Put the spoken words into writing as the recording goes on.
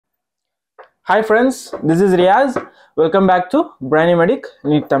Hi friends, this is Riaz. Welcome back to Brainymedic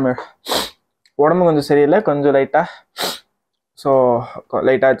Neet Tamil. உடம்பு கொஞ்சம் சரியில்லை, கொஞ்சம் லைட்டா ஸோ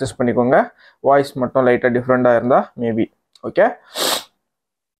லைட்டாக அட்ஜஸ்ட் பண்ணிக்கோங்க. வாய்ஸ் மட்டும் லைட்டாக டிஃப்ரெண்ட்டாக இருந்தால் மேபி ஓகே,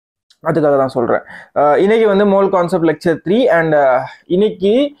 அதுக்காக தான் சொல்கிறேன். இன்னைக்கு வந்து மோல் கான்செப்ட் லெக்சர் 3 அண்ட்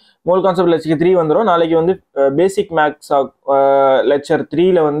இன்னைக்கு மோல் கான்செப்ட் லெக்சர் 3 வந்துடும். நாளைக்கு வந்து பேசிக் மேக்ஸ் லெக்சர்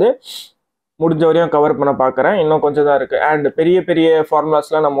 3ல வந்து முடிஞ்ச வரையும் கவர் பண்ண பார்க்குறேன். இன்னும் கொஞ்சம் தான் இருக்குது. அண்ட் பெரிய பெரிய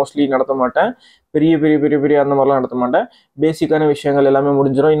ஃபார்முலாஸ்லாம் நான் மோஸ்ட்லி நடத்த மாட்டேன். பெரிய அந்த மாதிரிலாம் நடத்த மாட்டேன். பேசிக்கான விஷயங்கள் எல்லாமே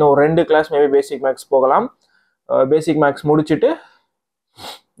முடிஞ்சிடும். இன்னும் 2 கிளாஸ் மேபி பேசிக் மேக்ஸ் போகலாம். பேசிக் மேக்ஸ் முடிச்சுட்டு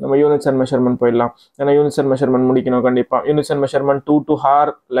நம்ம யூனிட்ஸ் அண்ட் மெஷர்மெண்ட் போயிடலாம். ஏன்னா யூனிட்ஸ் அண்ட் மெஷர்மெண்ட் முடிக்கணும் கண்டிப்பாக. Units and measurement 2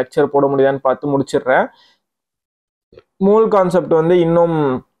 hour lecture போட முடியாதுன்னு பார்த்து முடிச்சிடுறேன். மூல் கான்செப்ட் வந்து இன்னும்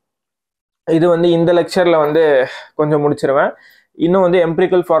இது வந்து இந்த லெக்சரில் வந்து கொஞ்சம் முடிச்சிருவேன். இன்னும் வந்து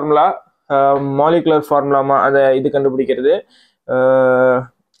எம்பிரிக்கல் ஃபார்முலா, மாலிகுலர் ஃபார்முலாமா அதை இது கண்டுபிடிக்கிறது.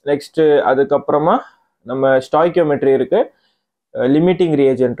 நெக்ஸ்ட்டு அதுக்கப்புறமா நம்ம ஸ்டாய்க்கியோமெட்ரி இருக்குது, லிமிட்டிங்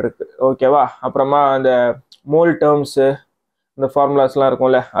ரியேஜென்ட் இருக்குது ஓகேவா. அப்புறமா அந்த மோல் டேர்ம்ஸு இந்த ஃபார்முலாஸ்லாம்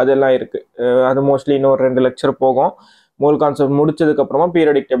இருக்கும்ல அதெல்லாம் இருக்குது. அது மோஸ்ட்லி இன்னும் 2 லெக்சர் போகும். மோல் கான்செப்ட் முடிச்சதுக்கப்புறமா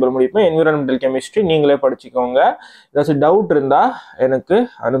பீரியாடிக் டேபிள் முடிப்பேன். என்விரான்மெண்டல் கெமிஸ்ட்ரி நீங்களே படிச்சுக்கோங்க. ஏதாச்சும் டவுட் இருந்தால் எனக்கு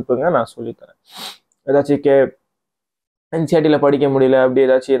அனுப்புங்க, நான் சொல்லித்தரேன். ஏதாச்சும் என்சிஆர்டியில் படிக்க முடியல அப்படி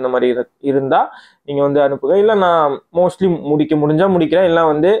ஏதாச்சும் இந்த மாதிரி இருந்தால் நீங்கள் வந்து அனுப்புங்க. இல்லை நான் மோஸ்ட்லி முடிஞ்சால் முடிக்கிறேன், இல்லை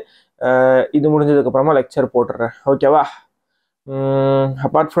வந்து இது முடிஞ்சதுக்கப்புறமா லெக்சர் போட்டுடுறேன் ஓகேவா.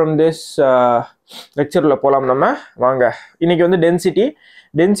 அப்பார்ட் ஃப்ரம் திஸ் லெக்சரில் போகலாம் நம்ம வாங்க. இன்றைக்கி வந்து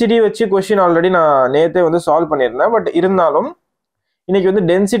டென்சிட்டி வச்சு கொஷின் ஆல்ரெடி நான் நேற்றே வந்து சால்வ் பண்ணியிருந்தேன். பட் இருந்தாலும் இன்றைக்கி வந்து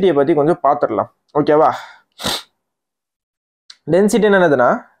டென்சிட்டியை பற்றி கொஞ்சம் பார்த்துடலாம் ஓகேவா. டென்சிட்டி என்னதுன்னா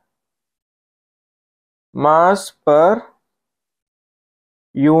mass per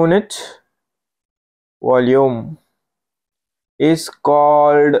unit volume is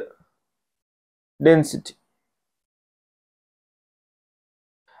called density.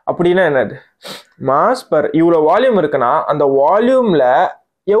 அப்படின்னா என்னது? மாஸ் பர் இவ்வளோ வால்யூம் இருக்குன்னா அந்த வால்யூம்ல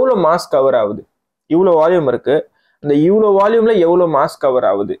எவ்வளோ மாஸ் கவர் ஆகுது. இவ்வளோ வால்யூம் இருக்கு, அந்த இவ்வளோ வால்யூம்ல எவ்வளோ மாஸ் கவர்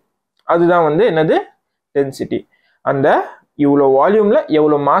ஆகுது, அதுதான் வந்து என்னது டென்சிட்டி. அந்த இவ்வளோ வால்யூம்ல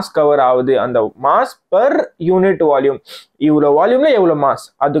எவ்வளோ மாஸ் கவர் ஆகுது, அந்த மாஸ் பர் யூனிட் வால்யூம், இவ்வளோ வால்யூம்ல எவ்வளோ மாஸ்,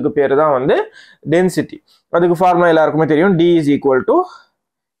 அதுக்கு பேர் தான் வந்து டென்சிட்டி. அதுக்கு ஃபார்முலா எல்லாருக்குமே தெரியும், D is equal to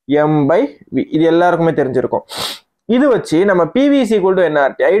m/v. இது எல்லாருக்குமே தெரிஞ்சிருக்கும். இது வச்சு நம்ம PV is equal to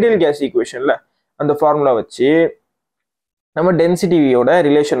nRT ideal case ஈக்குவேஷன்ல அந்த ஃபார்முலா வச்சு நம்ம டென்சிட்டியோட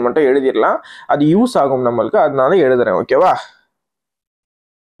ரிலேஷன் மட்டும் எழுதிடலாம். அது யூஸ் ஆகும் நம்மளுக்கு, அதனால எழுதுறேன் ஓகேவா.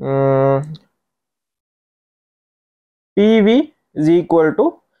 PV is equal to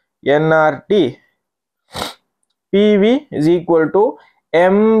nRT. PV is equal to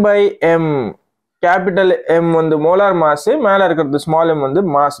m/m. Capital M வந்து மோலார் மாஸ், மேலே இருக்கிறது ஸ்மால் m வந்து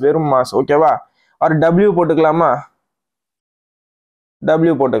மாஸ், வெறும் மாஸ் ஓகேவா. ஒரு W போட்டுக்கலாமா?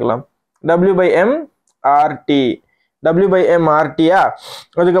 W போட்டுக்கலாம். W/m RT. W/m RT-யா.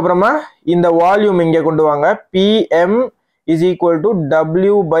 அதுக்கப்புறமா இந்த வால்யூம் இங்கே கொண்டு வாங்க. PM is equal to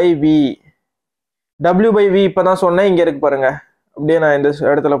W/v. W/v இப்பதான் சொன்னேன், இங்க இருக்கு பாருங்க. அப்படியே நான் இந்த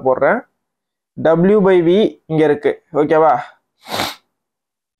இடத்துல போடுறேன். W/v இங்க இருக்கு ஓகேவா.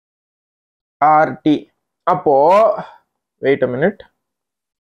 RT. அப்போ wait a minute.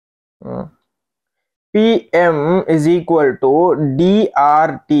 PM is equal to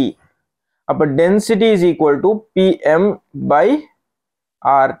dRT. அப்போ density is equal to PM/RT.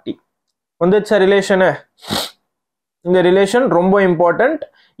 வந்துச்சா ரிலேஷனு? இந்த ரிலேஷன் ரொம்ப இம்பார்ட்டன்ட்.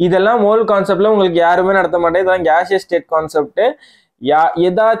 இதெல்லாம் மோல் கான்செப்ட்ல உங்களுக்கு யாருமே நடத்த மாட்டேன். இதெல்லாம் கேஷியஸ் ஸ்டேட் கான்செப்ட்.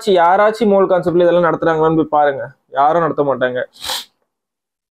 யாராச்சும் மோல் கான்செப்ட்ல இதெல்லாம் நடத்துறாங்களான்னு போய் பாருங்க, யாரும் நடத்த மாட்டாங்க.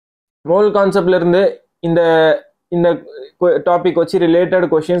 மோல் கான்செப்ட்ல இருந்து இந்த இந்த டாபிக் வச்சு ரிலேட்டட்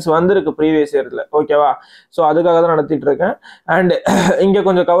கொஸ்டின்ஸ் வந்திருக்கு ப்ரீவியஸ் இயர்ல ஓகேவா. ஸோ அதுக்காக தான் நடத்திட்டு இருக்கேன். அண்ட் இங்க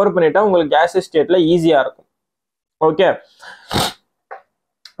கொஞ்சம் கவர் பண்ணிட்டா உங்களுக்கு கேஷியஸ் ஸ்டேட்ல ஈஸியா இருக்கும் ஓகே.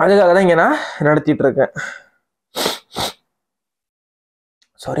 அதுக்காக தான் இங்க நான் நடத்திட்டு இருக்கேன்.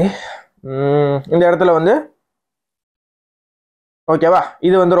 சாரி, இந்த இடத்துல வந்து ஓகேவா.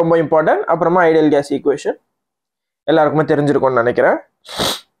 இது வந்து ரொம்ப இம்பார்ட்டன்ட். அப்புறமா ஐடியல் கேஸ் ஈக்குவேஷன் எல்லாருக்குமே தெரிஞ்சிருக்கும்னு நினைக்கிறேன்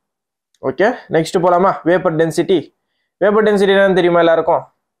ஓகே. நெக்ஸ்ட் போலாமா? Vapour density. வேப்பர் டென்சிட்டி என்னன்னு தெரியுமா எல்லாருக்கும்?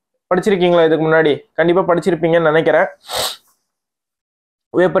 படிச்சிருக்கீங்களா இதுக்கு முன்னாடி? கண்டிப்பா படிச்சிருப்பீங்கன்னு நினைக்கிறேன்.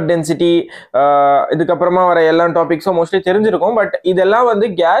 வேப்பர் டென்சிட்டி இதுக்கப்புறமா வர எல்லா டாபிக்ஸும் மோஸ்ட்லி தெரிஞ்சிருக்கும். பட் இதெல்லாம் வந்து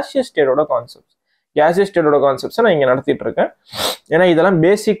கேஷியஸ் ஸ்டேட்டோட கான்செப்ட்ஸ். கேஷியஸ் ஸ்டேட்டோட கான்செப்ட்ஸை நான் இங்கே நடத்திட்டு இருக்கேன். ஏன்னா இதெல்லாம்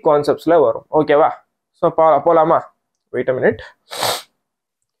பேசிக் கான்செப்ட்ஸ்ல வரும் ஓகேவா. ஸோ போலாமா? Wait a minute.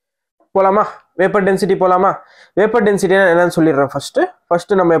 போலாமா? வேப்பர் டென்சிட்டி போலாமா? வேப்பர் டென்சிட்டி என்னன்னு சொல்லிடுறேன்.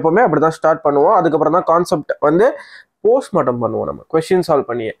 ஃபர்ஸ்ட் நம்ம எப்பவுமே அப்படிதான் ஸ்டார்ட் பண்ணுவோம். அதுக்கப்புறம் தான் கான்செப்ட் வந்து போஸ்ட்மார்ட்டம் பண்ணுவோம். நம்ம கொஸ்டின் சால்வ்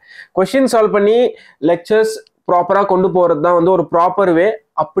பண்ணியே கொஸ்டின் சால்வ் பண்ணி லெக்சர்ஸ் ப்ராப்பராக கொண்டு போகிறது தான் வந்து ஒரு ப்ராப்பர் வே.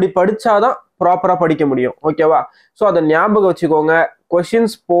 அப்படி படித்தாதான் ப்ராப்பராக படிக்க முடியும். ஓகேவா? ஸோ அதை ஞாபகம் வச்சுக்கோங்க.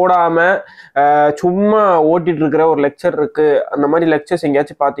 கொஸ்டின்ஸ் போடாமல் சும்மா ஓட்டிட்டு இருக்கிற ஒரு லெக்சர் இருக்கு, அந்த மாதிரி லெக்சர்ஸ்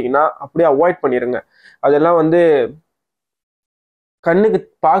எங்கேயாச்சும் பார்த்தீங்கன்னா அப்படியே அவாய்ட் பண்ணிடுங்க. அதெல்லாம் வந்து கண்ணுக்கு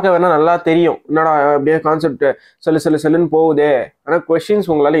பார்க்க வேணா நல்லா தெரியும், என்னடா அப்படியே கான்செப்ட் செல்லுன்னு போகுதே, ஆனால் கொஸ்டின்ஸ்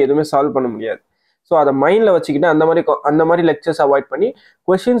உங்களால் எதுவுமே சால்வ் பண்ண முடியாது. ஸோ அதை மைண்டில் வச்சுக்கிட்டு அந்த மாதிரி லெக்சர்ஸ் அவாய்ட் பண்ணி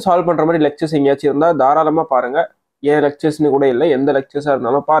கொஸ்டின் சால்வ் பண்ணுற மாதிரி லெக்சர்ஸ் எங்கேயாச்சும் இருந்தால் தாராளமாக பாருங்கள். ஏன் லெக்சர்ஸ்னு கூட இல்லை, எந்த லெக்சர்ஸாக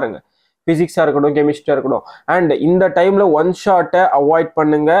இருந்தாலும் பாருங்கள். ஃபிசிக்ஸாக இருக்கட்டும், கெமிஸ்ட்ரியாக இருக்கட்டும். அண்ட் இந்த டைமில் ஒன் ஷாட்டை அவாய்ட்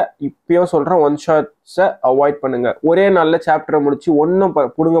பண்ணுங்க. இப்பயும் சொல்கிறேன், ஒன் ஷாட்ஸை அவாய்ட் பண்ணுங்க. ஒரே நாளில் சாப்டரை முடிச்சு ஒன்றும்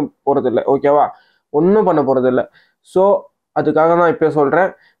பிடுங்க போகிறதில்ல. ஓகேவா? ஒன்றும் பண்ண போகிறதில்ல. ஸோ அதுக்காக நான் இப்போ சொல்கிறேன்,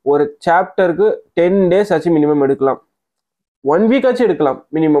 ஒரு சாப்டருக்கு 10 days ஆச்சு மினிமம் எடுக்கலாம், 1 week ஆச்சு எடுக்கலாம்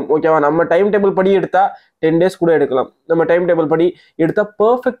மினிமம். ஓகேவா? நம்ம டைம் டேபிள் படி எடுத்தா 10 days கூட எடுக்கலாம். நம்ம டைம் டேபிள் படி எடுத்தா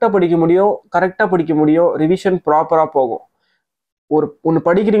பர்ஃபெக்டாக படிக்க முடியும், கரெக்டாக படிக்க முடியும், ரிவிஷன் ப்ராப்பராக போகும். ஒன்று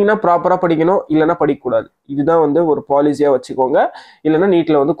படிக்கிறீங்கன்னா ப்ராப்பராக படிக்கணும், இல்லைன்னா படிக்கக்கூடாது. இதுதான் வந்து ஒரு பாலிசியாக வச்சுக்கோங்க. இல்லைன்னா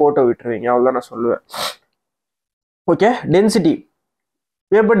நீட்டில் வந்து கோட்டை விட்டுருவீங்க. அவ்வளோதான் நான் சொல்லுவேன். Okay, density,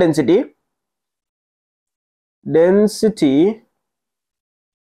 vapour density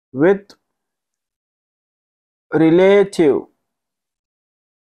with relative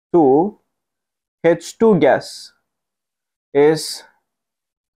to H2 gas is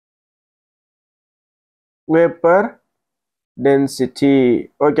vapor density.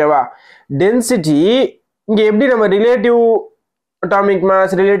 ஓகேவா? டென்சிட்டி இங்கே எப்படி நம்ம relative atomic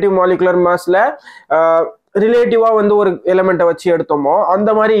mass, relative molecular மாஸ்ல ரிலேட்டிவா வந்து ஒரு எலிமெண்ட்டை வச்சு எடுத்தோமோ, அந்த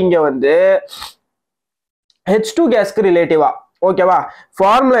மாதிரி இங்க வந்து H2 கேஸ்க்கு ரிலேட்டிவா. ஓகேவா?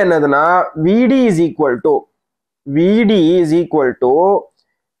 ஃபார்முலா என்னதுன்னா VD இஸ் ஈக்குவல் டு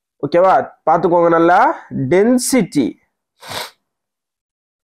ஓகேவா, பார்த்துக்கோங்க நல்லா, density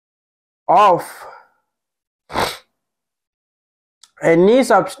of any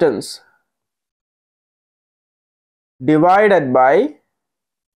substance divided by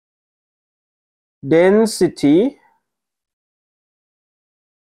density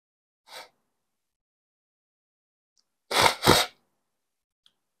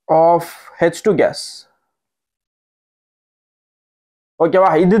of H2 gas. ஓகேவா?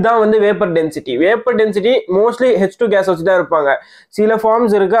 இதுதான் வந்து vapour density. Vapour density mostly H2 case வச்சு தான் இருப்பாங்க. சில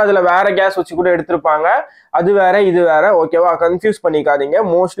ஃபார்ம்ஸ் இருக்கு, அதுல வேற கேஸ் வச்சு கூட எடுத்திருப்பாங்க. அது வேற இது வேற. ஓகேவா? கன்ஃபியூஸ் பண்ணிக்காதீங்க.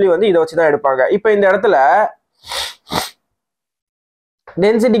 மோஸ்ட்லி வந்து இதை வச்சு தான் எடுப்பாங்க. இப்போ இந்த இடத்துல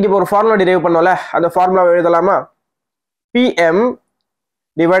டென்சிட்டிக்கு இப்போ ஒரு ஃபார்முலா டிரைவ் பண்ணோம்ல, அந்த ஃபார்முலா எழுதலாமா? PM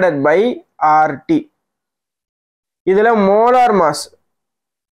divided by RT. இதுல மோலார் மாஸ்,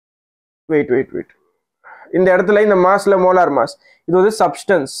 வெயிட் இந்த இடத்துல இந்த மாஸ்ல மோலார் மாஸ், இது வந்து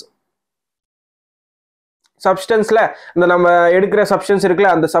சப்ஸ்டன்ஸ்ல இந்த நம்ம எடுக்கிற சப்ஸ்டன்ஸ்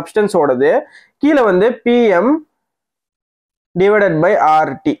இருக்குல்ல, அந்த சப்ஸ்டன்ஸோடது. கீழே வந்து PM டிவைடட் பை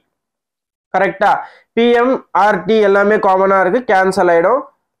RT. கரெக்டா? PM RT எல்லாமே காமனா இருக்கு, கேன்சல் ஆயிடும்.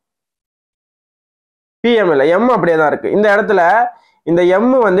 PM இல்ல, M அப்படியே தான் இருக்கு. இந்த இடத்துல இந்த M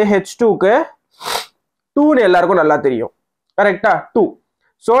வந்து H2க்கு 2ன்னு எல்லாருக்கும் நல்லா தெரியும். கரெக்டா? 2.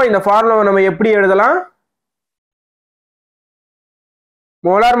 ஸோ இந்த ஃபார்முலாவை நம்ம எப்படி எழுதலாம்?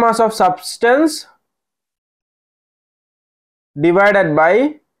 molar mass of substance divided by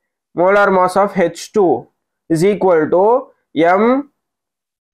molar mass of H2 is equal to M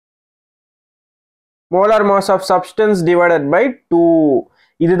molar mass of substance divided by 2.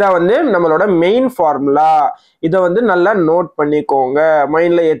 இதுதான் வந்து நம்மளோட மெயின் ஃபார்முலா. இதை வந்து நல்லா நோட் பண்ணிக்கோங்க,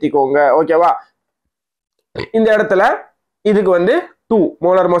 மைண்ட்ல ஏத்திக்கோங்க. ஓகேவா? இந்த இடத்துல இதுக்கு வந்து 2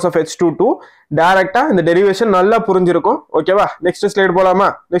 molar mass of H2 2. டைரக்டா இந்த டெரிவேஷன் நல்லா புரிஞ்சிருக்கும். ஓகேவா? நெக்ஸ்ட் ஸ்லைடு போலாமா?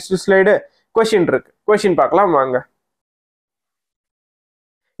 நெக்ஸ்ட் ஸ்லைடு क्वेश्चन இருக்கு. क्वेश्चन பார்க்கலாம் வாங்க.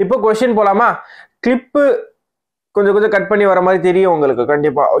 இப்போ क्वेश्चन போலாமா? கிளிப் கொஞ்சம் கட் பண்ணி வர மாதிரி தெரியும் உங்களுக்கு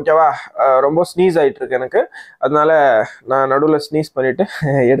கண்டிப்பா. ஓகேவா? ரொம்ப ஸ்னீஸ் ஆயிட்டு இருக்கு எனக்கு, அதனால நான் நடுவில் ஸ்னீஸ் பண்ணிட்டு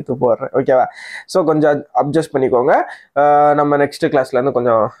எடுத்து போடுறேன். ஓகேவா? ஸோ கொஞ்சம் அட்ஜஸ்ட் பண்ணிக்கோங்க. நம்ம நெக்ஸ்ட் கிளாஸ்ல இருந்து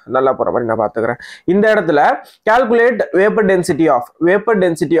கொஞ்சம் நல்லா போற மாதிரி நான் பார்த்துக்கிறேன். இந்த இடத்துல கால்குலேட் வேப்பர் டென்சிட்டி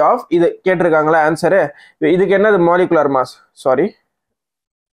ஆஃப் இது கேட்டிருக்காங்களா ஆன்சரு. இதுக்கு என்னது? Molecular mass. சாரி,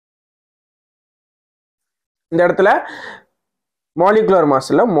 இந்த இடத்துல மாலிகுலர் மாஸ்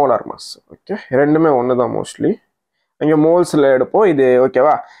இல்லை, மோலார் மாஸ். ஓகே, ரெண்டுமே ஒன்று தான் மோஸ்ட்லி. இங்கே மோல்ஸில் எடுப்போம் இது.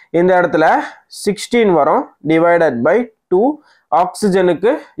 ஓகேவா? இந்த இடத்துல 16 வரும், டிவைடட் பை 2.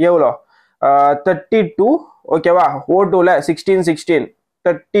 ஆக்சிஜனுக்கு எவ்வளோ? 32. ஓகேவா? O2ல 16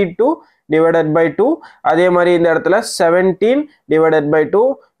 32 டிவைடட் பை 2. அதே மாதிரி இந்த இடத்துல 17 டிவைடட் பை 2.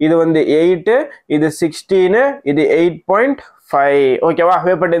 இது வந்து 8, இது 16, இது 8.5. 5 ஓகேவா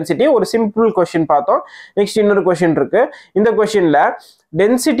வேப்பர் டென்சிட்டி ஒரு சிம்பிள் क्वेश्चन பார்த்தோம் நெக்ஸ்ட் இன்னொரு क्वेश्चन இருக்கு இந்த क्वेश्चनல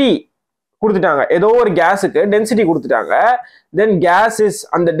டென்சிட்டி கொடுத்துட்டாங்க ஏதோ ஒரு கேஸ்க்கு டென்சிட்டி கொடுத்துட்டாங்க தென் கேஸ் இஸ்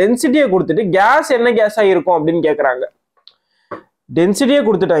அந்த டென்சிட்டியை கொடுத்துட்டு கேஸ் என்ன கேஸா இருக்கும் அப்படினு கேக்குறாங்க டென்சிட்டியை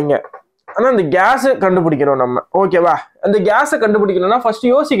கொடுத்துட்டாங்க ஆனா அந்த கேஸ் கண்டுபிடிக்கணும் நம்ம ஓகேவா அந்த கேஸை கண்டுபிடிக்கணும்னா ஃபர்ஸ்ட்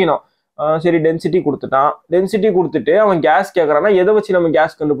யோசிக்கணும் சரி டென்சிட்டி கொடுத்துட்டான் டென்சிட்டி கொடுத்துட்டு அவன் கேஸ் கேக்குறானா எதை வச்சு நம்ம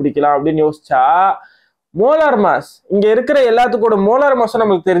கேஸ் கண்டுபிடிக்கலாம் அப்படின்னு யோசிச்சா மோலார் மாஸ் இங்க இருக்கிற எல்லாத்துக்கூட மோலார் மாஸ்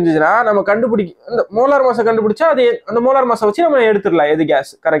நமக்கு தெரிஞ்சுச்சுன்னா நம்ம அந்த மோலார் மாஸை கண்டுபிடிச்சா அது அந்த மோலார் மாஸை வச்சு நம்ம எடுத்துடலாம் எது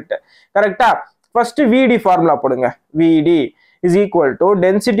கேஸ் கரெக்டா ஃபர்ஸ்ட் விடி ஃபார்முலா போடுங்க விடி is equal to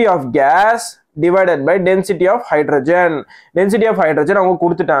density of case divided by density of hydrogen அவங்க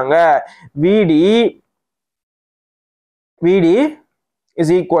கொடுத்துட்டாங்க VD is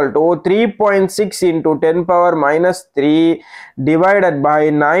equal to 3.6 into 10 power minus 3 divided by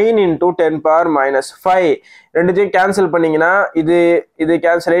 9 into 10 power minus 5 ரெண்டுத்தையும் கேன்சல் பண்ணீங்கன்னா இது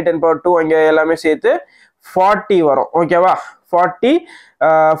கேன்சல் ஆகி 10 power 2 அங்க எல்லாமே சேர்த்து 40 வரும் ஓகேவா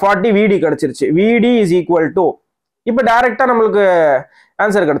 40 VD கிடைச்சிருச்சு VD is equal to இப்போ டைரக்டா நம்மளுக்கு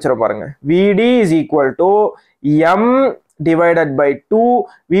ஆன்சர் கிடைச்சிரும் பாருங்க VD is equal to M divided by 2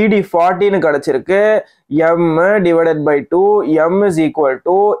 VD 40 னு கிடைச்சிருக்கு M divided by 2 M is equal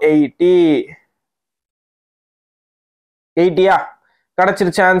to 80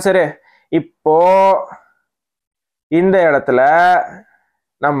 கிடைச்சிருச்சு ஆன்சர் இப்போ இந்த இடத்துல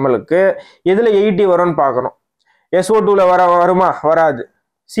நம்மளுக்கு எதுல 80 வரும்னு பார்க்கணும் SO2 ல வருமா வராது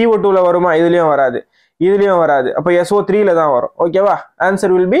CO2 ல வருமா இதுலயும் வராது அப்ப SO3 ல தான் வரும் ஓகேவா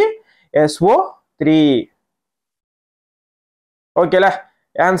answer will be SO3 ஓகேல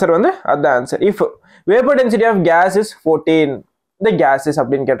answer வந்து அதான் answer if vapor density of gas is 14 the gases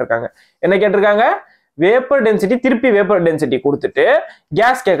அப்படினு கேட்டிருக்காங்க என்ன கேட்டிருக்காங்க vapor density திருப்பி vapor density கொடுத்துட்டு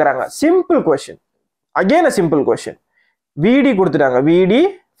gas கேக்குறாங்க simple question again a simple question VD கொடுத்துட்டாங்க VD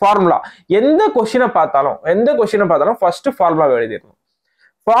ஃபார்முலா எந்த क्वेश्चனை பார்த்தாலும் ஃபர்ஸ்ட் ஃபார்முலாவை எழுதிடணும்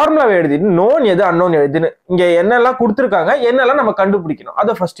ஃபார்முலாவை எழுதிட்டு நோன் எது அன்னோன் எழுதுன்னு இங்க என்னெல்லாம் கொடுத்துருக்காங்க என்னெல்லாம் நம்ம கண்டுபிடிக்கணும்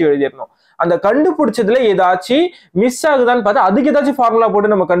அதை ஃபர்ஸ்ட் எழுதிடணும் அந்த கண்டுபிடிச்சதுல ஏதாச்சும் மிஸ் ஆகுதான்னு பார்த்தா அதுக்கு ஏதாச்சும் ஃபார்முலா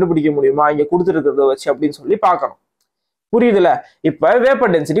போட்டு நம்ம கண்டுபிடிக்க முடியுமா இங்க கொடுத்துருக்கிறத வச்சு அப்படின்னு சொல்லி பார்க்கணும் புரியுதுல இப்ப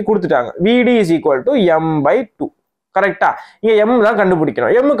வேப்பர் டென்சிட்டி கொடுத்துட்டாங்க VD is equal to M/2 கரெக்டா இங்க M தான்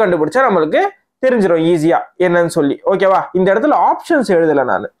கண்டுபிடிக்கணும் M கண்டுபிடிச்சா நம்மளுக்கு தெரிஞ்சிடும் ஈஸியா என்னன்னு சொல்லி ஓகேவா இந்த இடத்துல ஆப்ஷன்ஸ் எழுதல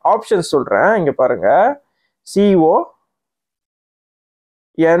நான் ஆப்ஷன்ஸ் சொல்றேன் இங்க பாருங்க CO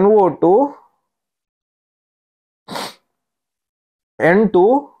NO2 N2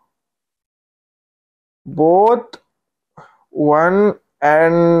 both 1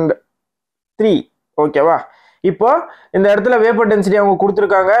 and 3 ஓகேவா இப்போ இந்த இடத்துல வேப்பர் டென்சிட்டி அவங்க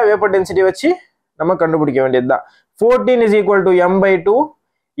கொடுத்துருக்காங்க வேப்பர் டென்சிட்டி வச்சு நம்ம கண்டுபிடிக்க வேண்டியதுதான் 14 is equal to M/2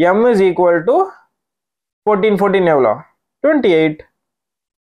 M is equal to 14 எவ்வளோ 28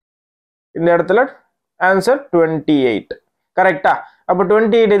 இந்த இடத்துல ஆன்சர் 28 கரெக்டா அப்ப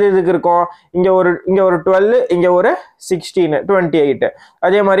 28 எதுக்கு இருக்கும் இங்க ஒரு 12 இங்க ஒரு 16 28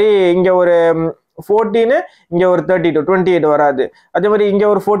 அதே மாதிரி இங்க ஒரு 14 இங்க ஒரு 32 28 வராது அதே மாதிரி இங்க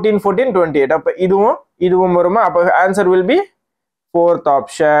ஒரு 14 28 அப்ப இதுவும் வருமா அப்ப answer will be fourth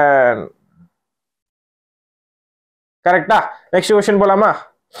option கரெக்டா நெக்ஸ்ட் क्वेश्चन போலாமா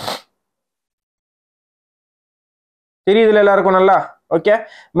தெரியுதுல எல்லாருக்கும் நல்லா okay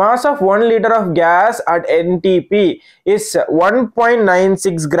mass of 1 liter of gas at NTP is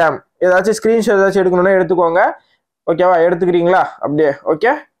 1.96 gram ஏதாச்சும் ஸ்கிரீன்ஷாட் ஏதாச்சும் எடுக்கணும்னா எடுத்துக்கோங்க ஓகேவா எடுத்துக்கிறீங்களா அப்படியே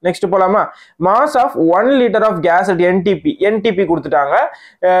ஓகே நெக்ஸ்ட் போலாமா mass of 1 liter of gas at NTP கொடுத்துட்டாங்க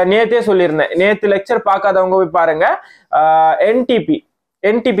நேத்தே சொல்லியிருந்தேன் நேத்து லெக்சர் பார்க்காதவங்க போய் பாருங்க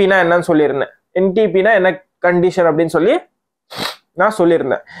NTP னா என்னன்னு சொல்லியிருந்தேன் NTP னா என்ன கண்டிஷன் அப்படின்னு சொல்லி நான்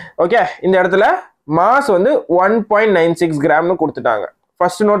சொல்லியிருந்தேன் ஓகே இந்த இடத்துல மாஸ் வந்து 1.96 கிராம்னு கொடுத்துட்டாங்க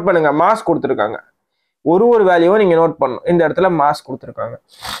ஃபர்ஸ்ட் நோட் பண்ணுங்க மாஸ் கொடுத்துருக்காங்க ஒரு வேல்யூவை நீங்க நோட் பண்ணணும் இந்த இடத்துல மாஸ் கொடுத்துருக்காங்க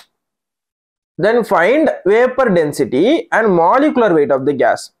then find vapor density and molecular weight of the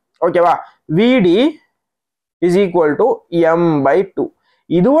gas ஓகேவா VD is equal to M/2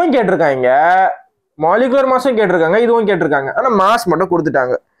 இதுவும் கேட்டிருக்காங்க molecular மாஸும் கேட்டிருக்காங்க இதுவும் கேட்டிருக்காங்க ஆனா மாஸ் மட்டும்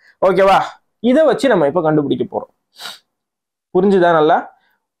கொடுத்துட்டாங்க ஓகேவா இதை வச்சு நம்ம இப்ப கண்டுபிடிக்க போறோம் புரிஞ்சுதா நல்லா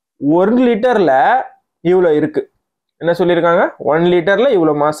 1 லிட்டர்ல இவ்வளவு இருக்கு என்ன சொல்லியிருக்காங்க 1 லிட்டர்ல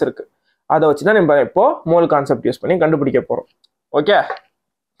இவ்வளவு மாஸ் இருக்கு அதை வச்சுதான் நம்ம இப்போ மோல் கான்செப்ட் யூஸ் பண்ணி கண்டுபிடிக்க போறோம் okay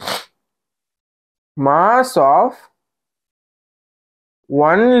mass of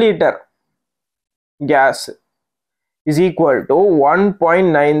 1 liter gas is equal to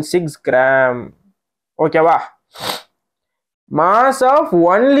 1.96 gram ஓகேவா மாஸ் ஆஃப்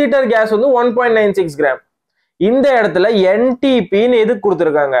 1 liter gas வந்து 1.96 gram இந்த இடத்துல NTP ன்னு எதுக்கு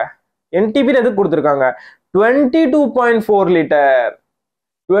கொடுத்துருக்காங்க NTP எதுக்கு கொடுத்துருக்காங்க 22.4 லிட்டர்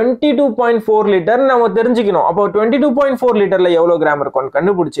 22.4 லிட்டர் நம்ம தெரிஞ்சுக்கணும். அப்போ 22.4 லிட்டர்ல எவ்வளவு கிராம் இருக்கும்னு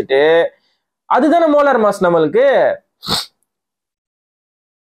கண்டுபிடிச்சிட்டு அதுதானே மோலார் மாஸ் நம்மளுக்கு.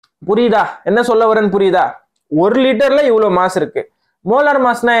 புரியுதா என்ன சொல்ல வரேன்னு புரியுதா? 1 லிட்டர்ல இவ்வளவு மாஸ் இருக்கு. மோலார்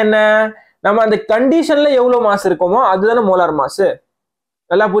மாஸ்னா என்ன? நம்ம அந்த கண்டிஷன்ல எவ்வளவு மாஸ் இருக்குமோ அதுதானே மோலார் மாஸ்.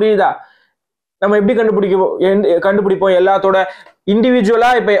 நல்லா புரியுதா? நம்ம எப்படி கண்டுபிடிப்போம் எல்லாத்தோட இண்டிவிஜுவலா.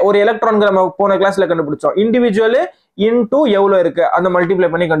 இப்ப ஒரு எலக்ட்ரான் நம்ம போன கிளாஸ்ல கண்டுபிடிச்சோம். இண்டிவிஜுவல் இன்டூ எவ்வளவு இருக்கு அந்த மல்டிப்ளை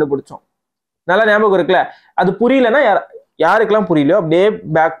பண்ணி கண்டுபிடிச்சோம். நல்லா ஞாபகம் இருக்குல்ல? அது புரியலன்னா யாருக்கெல்லாம் புரியலையோ அப்படியே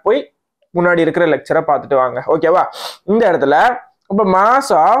பேக் போய் முன்னாடி இருக்கிற லெக்சரை பார்த்துட்டு வாங்க. ஓகேவா? இந்த இடத்துல இப்ப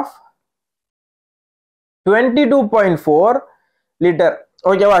மாஸ் ஆஃப் 22.4 லிட்டர்.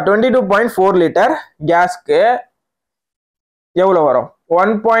 ஓகேவா? 22.4 லிட்டர் கேஸ்க்கு எவ்வளவு வரும்?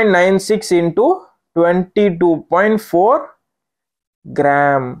 1.96 into 22.4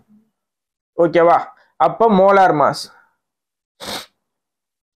 கிராம். ஓகேவா? அப்ப molar mass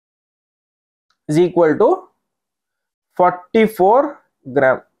is equal to 44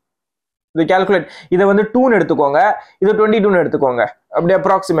 gram. இது கால்குலேட். இதை வந்து 2 எடுத்துக்கோங்க, இது 22 எடுத்துக்கோங்க. அப்படி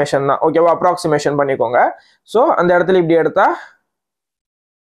அப்ராக்சிமேஷன் தான். ஓகேவா? அப்ராக்சிமேஷன் பண்ணிக்கோங்க. ஸோ அந்த இடத்துல இப்படி எடுத்தா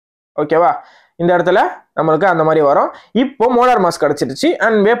ஓகேவா? இந்த இடத்துல நம்மளுக்கு அந்த மாதிரி வரும். இப்போ மோலார் மாஸ் கிடைச்சிருச்சு.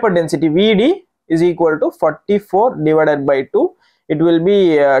 And vapour density VD is equal to 44 divided by 2. It will be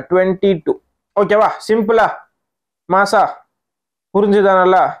 22. ஓகேவா? சிம்பிளா மாசா புரிஞ்சுதா?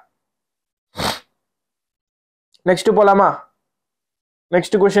 நல்லா. நெக்ஸ்ட் போலாமா?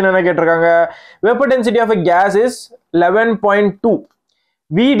 நெக்ஸ்ட் क्वेश्चन என்ன கேட்டிருக்காங்க? Vapour density of a gas is 11.2.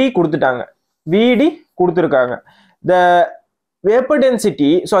 VD கொடுத்துட்டாங்க. VD கொடுத்துருக்காங்க. the vapor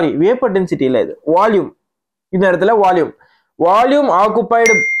density, sorry, vapor density இல்ல, இது வால்யூம். இந்த இடத்துல volume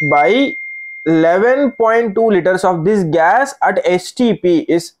occupied by 11.2 liters of this gas at STP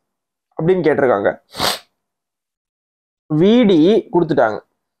is அப்படின்னு கேட்டிருக்காங்க. VD கொடுத்துட்டாங்க.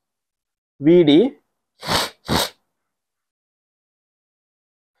 VD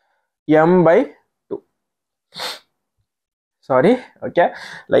m/2. சாரி, ஓகே,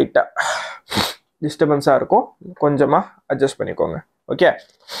 லைட்டா டிஸ்டர்பன்ஸா இருக்கும், கொஞ்சமா அட்ஜஸ்ட் பண்ணிக்கோங்க. ஓகே,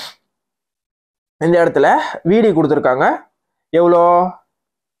 இந்த இடத்துல VD கொடுத்துருக்காங்க. எவ்வளோ?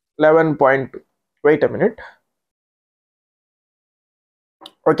 11.2. Wait a minute.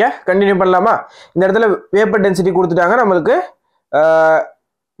 Okay, continue பண்ணலாமா? இந்த இடத்துல வேப்பர் டென்சிட்டி கொடுத்துட்டாங்க. நம்மளுக்கு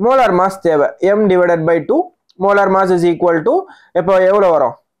மோலார் மாஸ் தேவை. m/2. Molar mass is equal to இப்போ எவ்வளோ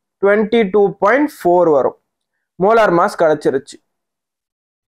வரும்? 22.4 வரும். மோலார் மாஸ் கிடைச்சிருச்சு.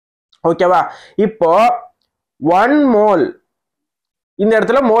 ஓகேவா? இப்போ 1 மோல், இந்த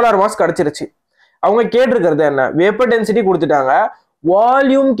இடத்துல மோலார் மாஸ் கிடைச்சிருச்சு. அவங்க கேட்டிருக்கிறது என்ன? வேப்பர் டென்சிட்டி கொடுத்துட்டாங்க,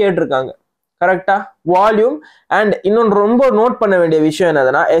 வால்யூம் கேட்டிருக்காங்க. கரெக்டா? வால்யூம். அண்ட் இன்னொன்று ரொம்ப நோட் பண்ண வேண்டிய விஷயம்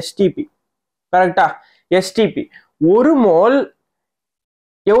என்னதுன்னா STP. கரெக்டா? STP. 1 மோல்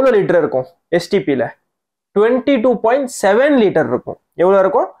எவ்வளவு லிட்டர் இருக்கும்? STPல 22.7 லிட்டர் இருக்கும். எவ்வளவு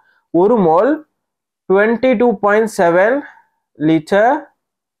இருக்கும்? 1 மோல் 22.7 லிட்டர்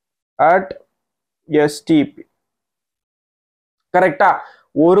at STP. கரெக்டா?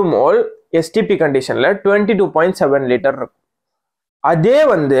 1 மோல் STP கண்டிஷன்ல 22.7 லிட்டர் இருக்கும். அதே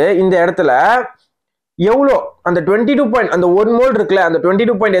வந்து இந்த இடத்துல எவ்வளோ அந்த 22. அந்த 1 மோல் இருக்குல்ல, அந்த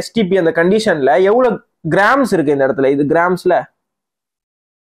 22. STP அந்த கண்டிஷன்ல எவ்வளவு கிராம்ஸ் இருக்கு இந்த இடத்துல? இது கிராம்ஸ்ல.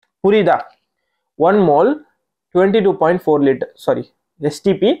 புரியுதா? 1 mole 22.4 litre, sorry,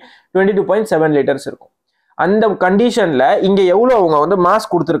 STP 22.7 litres இருக்கும். அந்த கண்டிஷன்ல இங்க எவ்வளவு அவங்க வந்து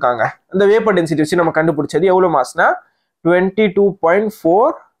மாஸ் கொடுத்துருக்காங்க? அந்த வேப்பர் டென்சிட்டி வச்சு நம்ம கண்டுபிடிச்சது எவ்வளவு மாஸ்னா 22.4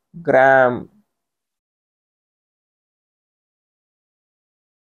 கிராம்.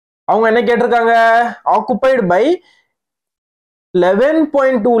 அவங்க என்ன கேட்டிருக்காங்க? Occupied by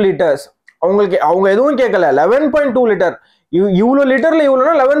 11.2 litres. அவங்க எதுவும் கேட்கல. 11.2 லிட்டர். இவ்வளவு லிட்டர்ல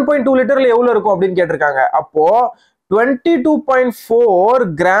இவ்வளவுனா 11.2 லிட்டர்ல எவ்வளவு இருக்கும் அப்படின்னு கேட்டிருக்காங்க. அப்போ 22.4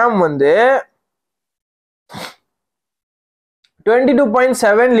 கிராம் வந்து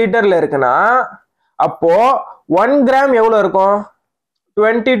 22.7 லிட்டர்ல இருக்குன்னா அப்போ 1 கிராம் எவ்வளவு இருக்கும்?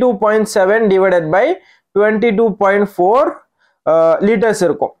 22.7 டிவைடட் பை 22.4 லிட்டர்ஸ்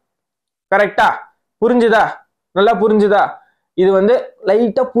இருக்கும். கரெக்டா? புரிஞ்சுதா? நல்லா புரிஞ்சுதா? இது வந்து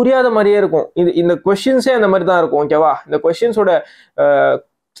லைட்டா புரியாத மாதிரியே இருக்கும். இந்த கொஸ்டின்ஸே அந்த மாதிரி தான் இருக்கும். ஓகேவா? இந்த கொஸ்டின்ஸோட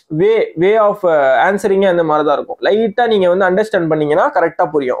வே ஆஃப் ஆன்சரிங்கே அந்த மாதிரி தான் இருக்கும். லைட்டா நீங்க வந்து அண்டர்ஸ்டாண்ட் பண்ணீங்கன்னா கரெக்டா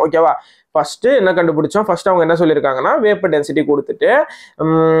புரியும். ஓகேவா? ஃபர்ஸ்ட் என்ன கண்டுபிடிச்சோம்? ஃபர்ஸ்ட் அவங்க என்ன சொல்லியிருக்காங்கன்னா வேப்பர் டென்சிட்டி கொடுத்துட்டு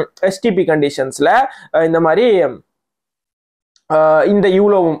STP கண்டிஷன்ஸ்ல இந்த மாதிரி இந்த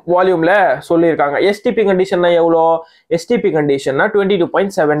இவ்வளோ வால்யூம்ல சொல்லியிருக்காங்க. எஸ்டிபி கண்டிஷன்னா எவ்வளோ? SDP கண்டிஷன்னா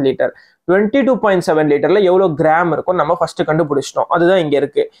 22.7 litre. 22.7 லிட்டர்ல எவ்வளோ கிராம் இருக்கும் நம்ம ஃபர்ஸ்ட் கண்டுபிடிச்சிட்டோம். அதுதான் இங்க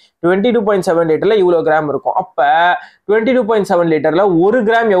இருக்கு. 22.7 லிட்டர்ல இவ்வளோ கிராம் இருக்கும். அப்ப 22.7 லிட்டர்ல 1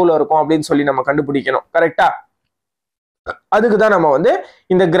 கிராம் எவ்வளோ இருக்கும் அப்படின்னு சொல்லி நம்ம கண்டுபிடிக்கணும். கரெக்டா? அதுக்கு தான் நம்ம வந்து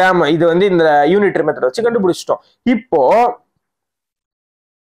இந்த கிராம் இது வந்து இந்த யூனிட் மெத்தட் வச்சு கண்டுபிடிச்சிட்டோம். இப்போ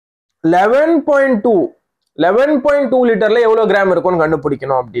 11.2 லிட்டர்ல எவ்வளவு கிராம் இருக்கும்னு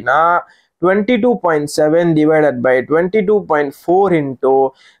கண்டுபிடிக்கணும் அப்படின்னா 22.7 divided by 22.4 into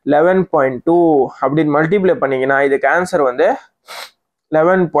 11.2 அப்படின்னு மல்டிப்ளை பண்ணீங்கன்னா இதுக்கு ஆன்சர் வந்து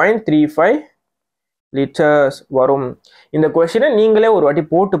 11.35 லிட்டர்ஸ் வரும். இந்த கொஸ்டினை நீங்களே ஒரு வாட்டி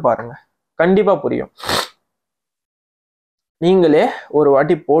போட்டு பாருங்க, கண்டிப்பா புரியும். நீங்களே ஒரு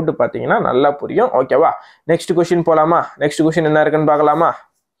வாட்டி போட்டு பார்த்தீங்கன்னா நல்லா புரியும். ஓகேவா? நெக்ஸ்ட் கொஸ்டின் போலாமா? நெக்ஸ்ட் கொஸ்டின் என்ன இருக்குன்னு பார்க்கலாமா?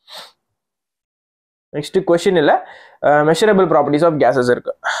 நெக்ஸ்ட் கொஸ்டின் இல்ல, மெஷரபிள் ப்ராப்பர்ட்டிஸ் ஆஃப் கேசஸ்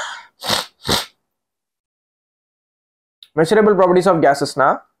இருக்கு. Measurable properties of கேசஸ்னா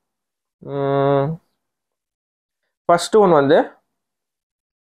first one வந்து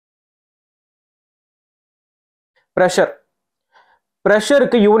ப்ரெஷர்.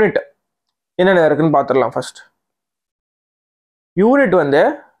 ப்ரெஷருக்கு யூனிட் என்னென்ன இருக்குன்னு பார்த்துடலாம். ஃபர்ஸ்ட் யூனிட் வந்து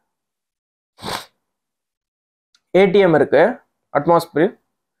ஏடிஎம் இருக்கு, அட்மாஸ்பியர்.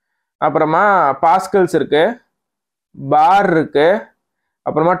 அப்புறமா பாஸ்கல்ஸ் இருக்கு, பார் இருக்கு,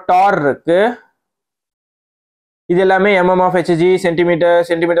 அப்புறமா டார் இருக்கு. இது எல்லாமே mm of hg,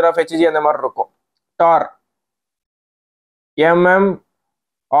 centimetre of hg அந்த மாதிரி இருக்கும். டார் mm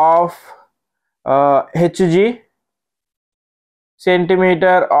of hg,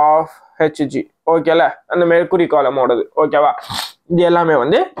 centimetre of hg. ஓகேல? அந்த மெர்க்குரி காலமோடது. ஓகேவா? இது எல்லாமே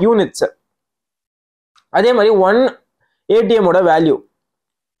வந்து யூனிட்ஸ். அதே மாதிரி 1 ATM ஓட வேல்யூ,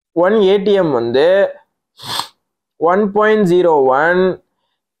 1 ATM வந்து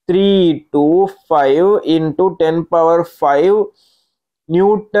 1.01325 into 10 power 5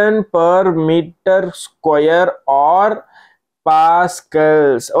 Newton per meter square or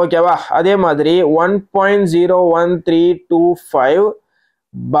pascals. ஓகேவா? அதே மாதிரி 1.01325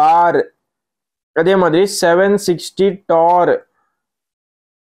 bar, அதே மாதிரி 760 டார்,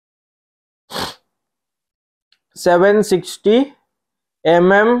 760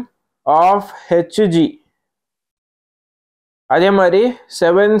 mm of hg. அதே மாதிரி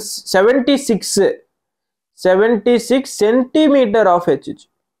 76 சென்டிமீட்டர் ஆஃப் hg.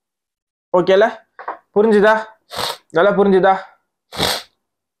 ஓகேல? புரிஞ்சுதா? நல்லா புரிஞ்சுதா?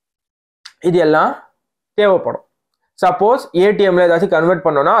 இது எல்லாம் தேவைப்படும். சப்போஸ் ஏடிஎம்ல ஏதாச்சும் கன்வெர்ட்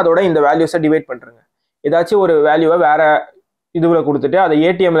பண்ணோம்னா அதோட இந்த வேல்யூஸை டிவைட் பண்றீங்க. ஏதாச்சும் ஒரு வேல்யூவை வேற இதுல கொடுத்துட்டு அதை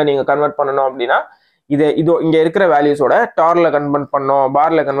ஏடிஎம்ல நீங்க கன்வெர்ட் பண்ணணும் அப்படின்னா இது இங்க இருக்கிற வேல்யூஸோட டார்ல கன்வெர்ட் பண்ணோம்,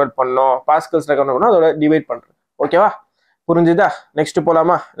 பார்ல கன்வெர்ட் பண்ணோம், பாஸ்கல்ஸ்ல கன்வெர்ட் பண்ணோம், அதோட டிவைட் பண்றோம். ஓகேவா? புரிஞ்சுதா? நெக்ஸ்ட்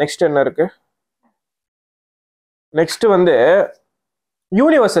போலாமா? நெக்ஸ்ட் என்ன இருக்கு? நெக்ஸ்ட் வந்து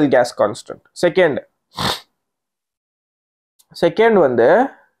யூனிவர்சல் கேஸ் கான்ஸ்டன்ட். செகண்ட் வந்து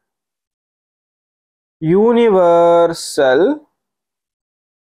யூனிவர்சல்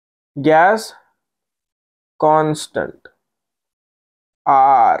கேஸ் கான்ஸ்டன்ட்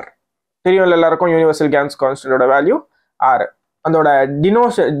ஆர். தெரியும்ல எல்லாருக்கும் யூனிவர்சல் கேஸ் கான்ஸ்டன்டோட வேல்யூ ஆர். அதோட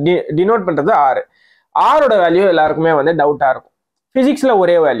டினோட் பண்றது ஆர். ஆரோட வேல்யூ எல்லாருக்குமே வந்து டவுட்டா இருக்கும். பிசிக்ஸ்ல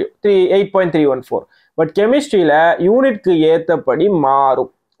ஒரே வேல்யூ 8.314. பட் கெமிஸ்ட்ரியில யூனிட்க்கு ஏத்தபடி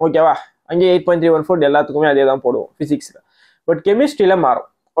மாறும். ஓகேவா? அங்கே 8.314 எல்லாத்துக்குமே அதே தான் போடுவோம் பிசிக்ஸ்ல. பட் கெமிஸ்ட்ரியில மாறும்.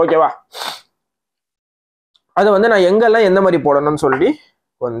 ஓகேவா? அதை வந்து நான் எங்கெல்லாம் எந்த மாதிரி போடணும்னு சொல்லி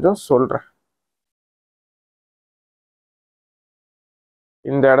கொஞ்சம் சொல்றேன்.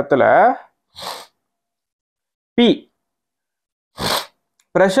 இந்த இடத்துல பி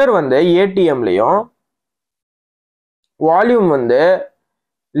பிரஷர் வந்து ஏடிஎம்லையும் வால்யூம் வந்து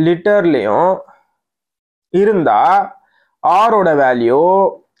லிட்டர்லையும் இருந்தா ஆரோட வேல்யூ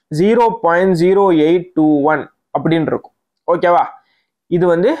 0.0821 அப்படின்னு இருக்கும். ஓகேவா? இது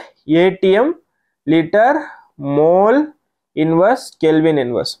வந்து ATM litre mole inverse kelvin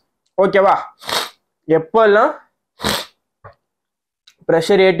inverse. ஓகேவா? எப்பெல்லாம்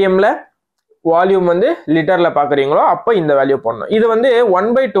பிரஷர் ஏடிஎம்ல வால்யூம் வந்து லிட்டர்ல பாக்குறீங்களோ அப்போ இந்த வேல்யூ போடணும். இது வந்து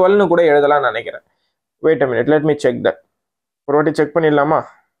 1/12 கூட எழுதலாம் நினைக்கிறேன். Wait a minute, let me check that. ஒரு வாட்டி செக் பண்ணிடலாமா?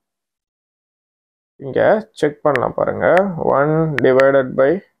 இங்க செக் பண்ணலாம் பாருங்க.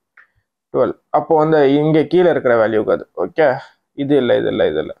 1/12. அப்போ வந்து இங்க கீழே இருக்கிற வேல்யூக்கு அது. ஓகே, இது இல்லை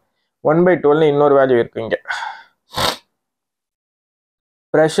 1/12 இன்னொரு வேல்யூ இருக்கு இங்க.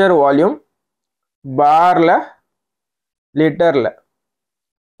 பிரஷர் வால்யூம் பார்ல லிட்டர்ல.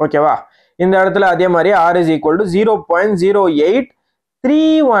 ஓகேவா? இந்த இடத்துல அதே மாதிரி R is equal to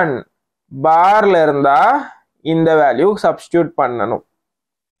 0.0831 பார்ல இருந்தா இந்த வேல்யூ சப்ஸ்டியூட் பண்ணணும்.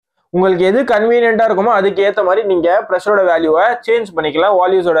 உங்களுக்கு எது கன்வீனியன்ட்டா இருக்குமோ அதுக்கு ஏற்ற மாதிரி நீங்க ப்ரெஷரோட வேல்யூவை சேஞ்ச் பண்ணிக்கலாம்,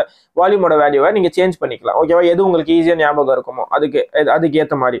 வால்யூமோட வேல்யூவை நீங்க சேஞ்ச் பண்ணிக்கலாம். ஓகேவா? எது உங்களுக்கு ஈஸியா ஞாபகம் இருக்குமோ அதுக்கு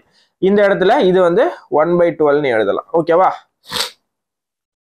ஏற்ற மாதிரி இந்த இடத்துல இது வந்து 1/12 எழுதலாம். ஓகேவா?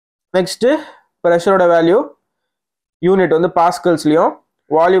 நெக்ஸ்ட் ப்ரெஷரோட வேல்யூ யூனிட் வந்து பாஸ்கல்ஸ்லயும்,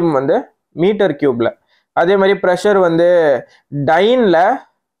 வால்யூம் வந்து மீட்டர் கியூப்ல. அதே மாதிரி ப்ரெஷர் வந்து டைன்ல,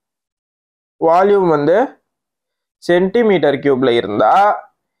 வால்யூம் வந்து சென்டிமீட்டர் கியூப்ல இருந்தா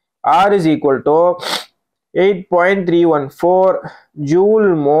R is equal to 8.314 joule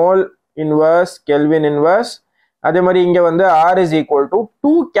mole inverse Kelvin inverse. அதே மாதிரி இங்க வந்து R is equal to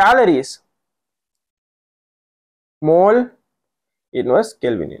 2 calories mole inverse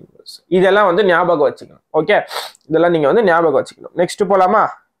Kelvin inverse. இதெல்லாம் வந்து ஞாபகம் வச்சுக்கணும். ஓகே, இதெல்லாம் நீங்க வந்து ஞாபகம் வச்சுக்கணும். நெக்ஸ்ட் போலாமா?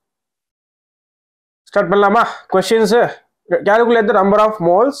 ஸ்டார்ட் பண்ணலாமா? Questions. calculate the number of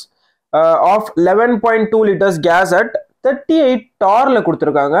moles of 11.2 liters gas at 38 torrல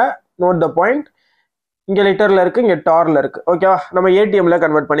கொடுத்திருக்காங்க. Note the point. இங்க லிட்டர்ல இருக்கு, இங்க டார்ல இருக்கு. ஓகேவா? நம்ம ஏடிஎம்ல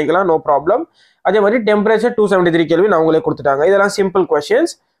கன்வெர்ட் பண்ணிக்கலாம், நோ ப்ராப்ளம். அதே மாதிரி டெம்பரேச்சர் 273 கெல்வின் அவங்களே கொடுத்துட்டாங்க. இதெல்லாம் simple questions.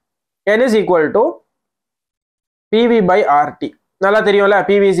 n is equal to pv by rt. நல்லா தெரியும்ல,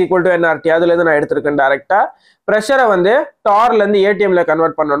 pv is equal to nrt. அதுல இருந்து நான் எடுத்திருக்கேன் டைரக்டா. பிரஷரை வந்து டார்ல இருந்து ஏடிஎம்ல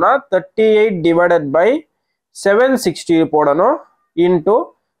கன்வெர்ட் பண்ணனும்னா 38 divided by 760 போடணும் into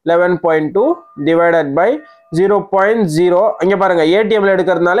 11.2 divided by 0.0. இங்க பாருங்க, ஏடிஎம்ல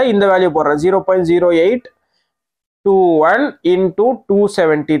எடுக்கிறதுனால இந்த வேல்யூ போடுறேன், 0.0821 into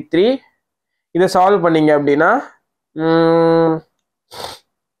 273. இதை சால்வ் பண்ணீங்க அப்படின்னா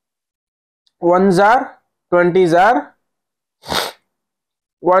 1s are 20s are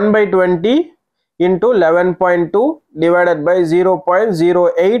 1/20 into 11.2 divided by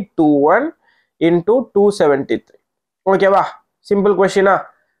 0.0821 into 273. ஓகேவா? சிம்பிள் கொஸ்டினா?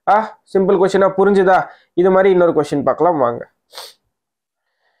 சிம்பிள் கொஸ்டினா புரிஞ்சுதா? இது மாதிரி இன்னொரு கொஸ்டின் பார்க்கலாம் வாங்க.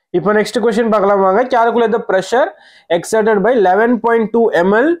 இப்போ நெக்ஸ்ட் கொஸ்டின் பார்க்கலாம் வாங்க. calculate the pressure exerted by 11.2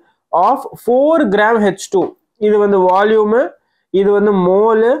 ml of 4 gram H2. இது வந்து வால்யூம், இது வந்து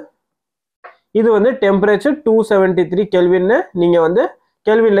மோல், இது வந்து டெம்பரேச்சர் 273 கெல்வின். நீங்க வந்து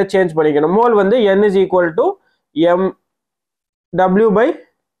கெல்வின்ல சேஞ்ச் பண்ணிக்கணும். மோல் வந்து n is equal to m w by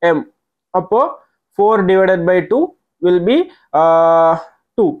m. அப்போ 4 divided by 2 will be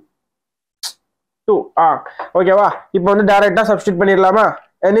 2. ஓகேவா? இப்போ வந்து டைரக்டா சப்ஸ்டிட்யூட் பண்ணிடலாமா?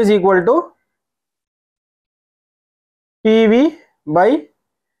 n is equal to pv by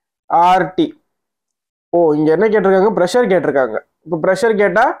rt. இங்க என்ன கேட்டிருக்காங்க? பிரஷர் கேட்டிருக்காங்க. இப்போ பிரஷர்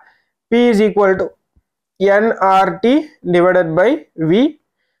கேட்டா p is equal to nRT divided by v.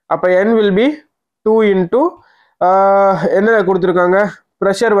 அப்ப n will be 2 into என்ன கொடுத்திருக்காங்க?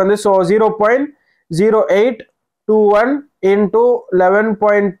 பிரஷர் வந்து 0.0821 into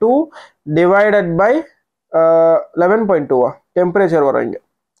 11.2 divided by 11.2 டெம்பரேச்சர் வரும் இங்க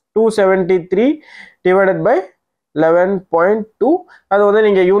 273 divided by 11.2. அது வந்து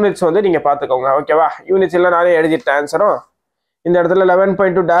நீங்க யூனிட்ஸ் வந்து நீங்க பாத்துக்கோங்க. ஓகேவா? யூனிட்ஸ் எல்லாம் நானே எழுதிட்டேன் ஆன்சரும். இந்த இடத்துல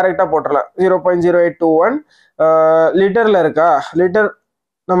 11.2 டைரக்டா போட்டுறலாம். 0.0821 லிட்டர்ல இருக்கா? லிட்டர்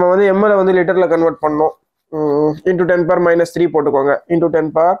நம்ம வந்து எம்எல் வந்து லிட்டர்ல கன்வெர்ட் பண்ணோம். into 10 power minus 3 போட்டுக்கோங்க. into 10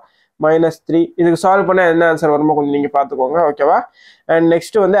 power minus 3. இதுக்கு சால்வ் பண்ண என்ன ஆன்சர் வருமோ கொஞ்சம் நீங்க பாத்துக்கோங்க. ஓகேவா? அண்ட்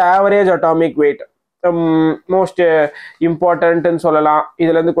நெக்ஸ்ட் வந்து ஆவரேஜ் அட்டாமிக் வெயிட், மோஸ்ட் இம்பார்ட்டன்ட்னு சொல்லலாம்.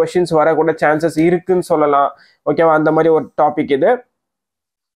 இதுல இருந்து கொஸ்டின்ஸ் வரக்கூட சான்சஸ் இருக்குன்னு சொல்லலாம். ஓகேவா? அந்த மாதிரி ஒரு டாபிக் இது.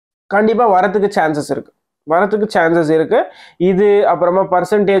 கண்டிப்பா வரதுக்கு சான்சஸ் இருக்கு. இது அப்புறமா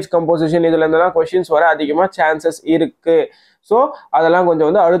பர்சன்டேஜ் கம்போசிஷன், இதுல இருந்தெல்லாம் கொஸ்டின்ஸ் வர அதிகமா சான்சஸ் இருக்கு. ஸோ அதெல்லாம் கொஞ்சம்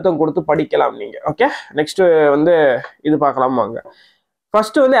வந்து அழுத்தம் கொடுத்து படிக்கலாம் நீங்க. ஓகே, நெக்ஸ்ட் வந்து இது பார்க்கலாம் வாங்க.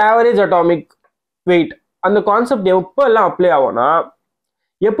 ஃபர்ஸ்ட் வந்து ஆவரேஜ் அட்டாமிக் வெயிட். அந்த கான்செப்ட் எப்போ எல்லாம் அப்ளை ஆகும்னா,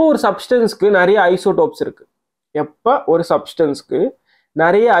 எப்போ ஒரு சப்ஸ்டன்ஸ்க்கு நிறைய ஐசோடோப்ஸ் இருக்கு, எப்போ ஒரு சப்ஸ்டன்ஸ்க்கு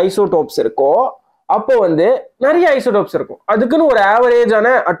நிறைய ஐசோடோப்ஸ் இருக்கோ அப்போ வந்து நிறைய ஐசோடோப்ஸ் இருக்கும். அதுக்குன்னு ஒரு ஆவரேஜான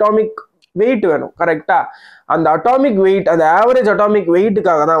அட்டாமிக் வெயிட் வேணும். கரெக்டா? அந்த அட்டாமிக் வெயிட், அந்த ஆவரேஜ் அட்டாமிக்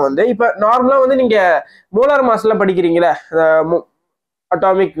வெயிட்டுக்காக தான் வந்து இப்ப நார்மலா வந்து நீங்க molar மாஸ்ல படிக்கிறீங்களே,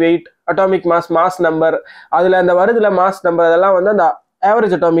 atomic wait, atomic mass number, அதுல அந்த வருதுல மாஸ் நம்பர், அதெல்லாம் வந்து அந்த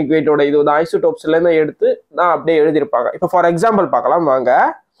ஆவரேஜ் அட்டாமிக் வெயிட்டோட இது ஐசோடோப்ஸ்ல இருந்து எடுத்து தான் அப்படியே எழுதியிருப்பாங்க. இப்போ ஃபார் எக்ஸாம்பிள் பார்க்கலாம் வாங்க.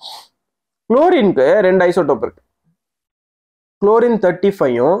 குளோரினுக்கு 2 ஐசோடோப் இருக்கு. Chlorine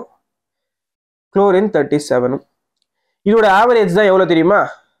 35ம் chlorine 37ம். இதோட ஆவரேஜ் தான் எவ்வளவு தெரியுமா?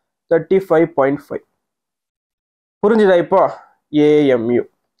 35.5. புரிஞ்சுதா இப்போ? AMU.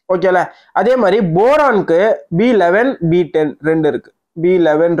 ஓகேல? அதே மாதிரி போரானுக்கு B11 B10 2 இருக்கு.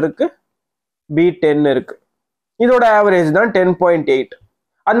 B11 இருக்கு, B10 இருக்கு. இதோட ஆவரேஜ் தான் 10.8.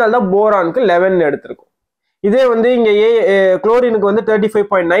 அதனால தான் போரானுக்கு 11 எடுத்திருக்கும். இதே வந்து இங்க குளோரினுக்கு வந்து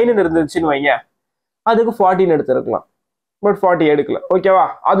 35.9 இருந்துச்சுன்னு வைங்க, அதுக்கு 14 எடுத்துருக்கலாம், பட் 40 எடுக்கல. ஓகேவா,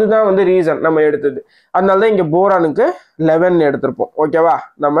 அதுதான் வந்து ரீசன் நம்ம எடுத்தது. அதனால தான் இங்கே போரானுக்கு 11 எடுத்திருப்போம். ஓகேவா,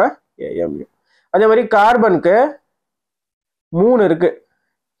 நம்ம AMU. அதே மாதிரி கார்பனுக்கு 3 இருக்கு,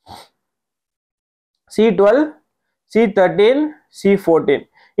 C12, C13, C14.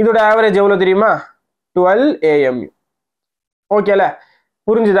 இதோட ஆவரேஜ் எவ்வளவு தெரியுமா? 12 AMU. ஓகேல,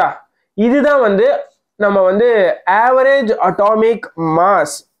 புரிஞ்சுதா? இதுதான் வந்து நம்ம வந்து average atomic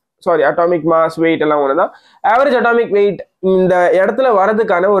mass, sorry atomic mass wait எல்லாம் ஒண்ணுதான். ஆவரேஜ் அட்டாமிக் வெயிட் இந்த இடத்துல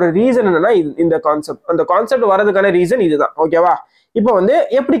வரதுக்கான ஒரு ரீசன் என்னன்னா இந்த கான்செப்ட், அந்த கான்செப்ட் வரதுக்கான ரீசன் இதுதான். ஓகேவா, இப்போ வந்து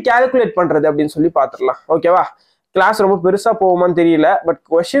எப்படி கால்குலேட் பண்றது அப்படின்னு சொல்லி பாத்துடலாம். ஓகேவா, கிளாஸ் ரொம்ப பெருசா போகுமான்னு தெரியல, பட்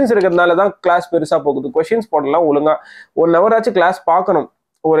கொஸ்டின்ஸ் இருக்கிறதுனால தான் கிளாஸ் பெருசா போகுது. கொஸ்டின்ஸ் போடலாம் ஒழுங்கா 1 hour ஆச்சு கிளாஸ் பார்க்கணும்.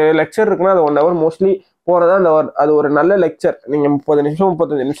 ஒரு லெக்சர் இருக்குன்னா அது 1 hour மோஸ்ட்லி போறதா அந்த அது ஒரு நல்ல லெக்சர். நீங்க 30 நிமிஷம்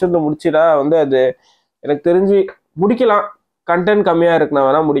 35 நிமிஷத்துல முடிச்சுட்டா வந்து அது எனக்கு தெரிஞ்சு முடிக்கலாம். கண்டென்ட் கம்மியா இருக்குன்னா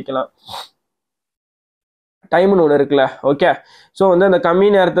வேணா முடிக்கலாம், டைம்னு ஒன்று இருக்குல்ல. ஓகே, ஸோ வந்து அந்த கம்மி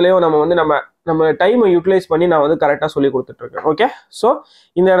நேரத்துலையும் நம்ம வந்து நம்ம டைமை யூட்டிலைஸ் பண்ணி நான் வந்து கரெக்டாக சொல்லி கொடுத்துட்டு இருக்கேன். ஓகே, ஸோ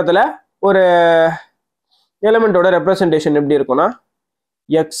இந்த இடத்துல ஒரு எலிமெண்டோட ரெப்ரசன்டேஷன் எப்படி இருக்கும்னா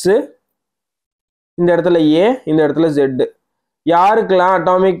எக்ஸு, இந்த இடத்துல ஏ, இந்த இடத்துல ஜெட்டு. யாருக்கெல்லாம்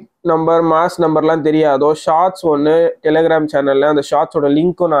அட்டாமிக் நம்பர் மாஸ் நம்பர்லாம் தெரியாதோ ஷார்ட்ஸ் ஒன்று டெலிகிராம் சேனலில் அந்த ஷார்ட்ஸோட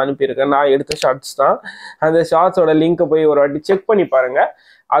லிங்க்கும் நான் அனுப்பியிருக்கேன். நான் எடுத்த ஷார்ட்ஸ் தான், அந்த ஷார்ட்ஸோட லிங்க்கை போய் ஒரு வாட்டி செக் பண்ணி பாருங்க,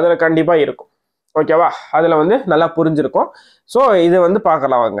 அதில் கண்டிப்பாக இருக்கும். ஓகேவா, அதில் வந்து நல்லா புரிஞ்சிருக்கும். ஸோ இது வந்து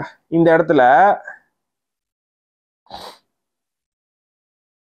பார்க்கலாம் வாங்க. இந்த இடத்துல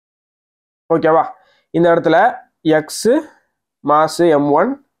ஓகேவா, இந்த இடத்துல எக்ஸு மாசு M1,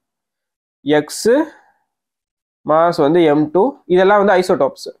 எக்ஸு மாஸ் வந்து M2, இதெல்லாம் வந்து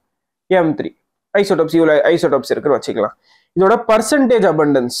ஐசோடோப்ஸ். M3 ஐசோடோப்ஸ், இவ்வளோ ஐசோடோப்ஸ் இருக்குன்னு வச்சுக்கலாம். இதோட percentage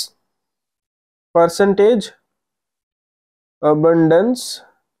abundance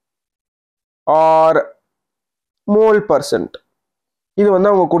R mole percent இது வந்து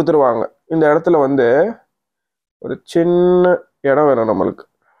அவங்க கொடுத்துருவாங்க. இந்த இடத்துல வந்து ஒரு சின்ன இடம் வேணும் நம்மளுக்கு.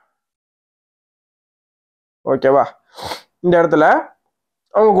 ஓகேவா, இந்த இடத்துல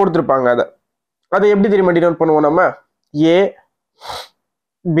அவங்க கொடுத்துருப்பாங்க. அதை எப்படி தெரியுமா டினோட் பண்ணுவோம்? நம்ம ஏ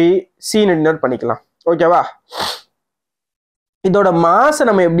பி சின்னு டினோட் பண்ணிக்கலாம். ஓகேவா, இதோட மாசை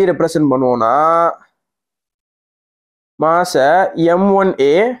நம்ம எப்படி ரெப்ரசன்ட் பண்ணுவோம்னா மாசை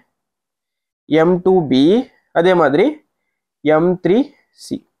M1A, M2B, அதே மாதிரி M3C.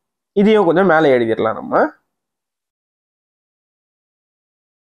 இதையும் கொஞ்சம் மேலே எழுதிடலாம் நம்ம.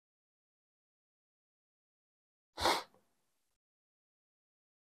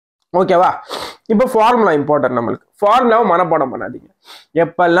 ஓகேவா, இப்போ ஃபார்முலா இம்பார்ட்டன்ட் நம்மளுக்கு. ஃபார்முலாவை மனப்பாடம் பண்ணாதீங்க.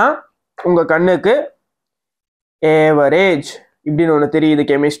 எப்பெல்லாம் உங்க கண்ணுக்கு ஏவரேஜ் இப்படின்னு ஒன்று தெரியுது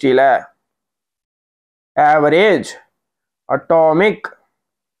கெமிஸ்ட்ரியில, ஆவரேஜ் அட்டாமிக்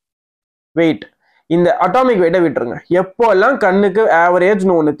வெயிட், இந்த அட்டாமிக் வெயிட்டை விட்டுருங்க. எப்போல்லாம் கண்ணுக்கு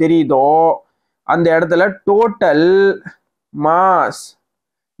ஆவரேஜ்னு ஒன்று தெரியுதோ அந்த இடத்துல total mass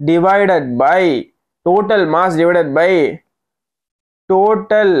divided by total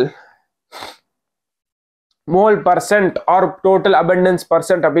mole percent R total abundance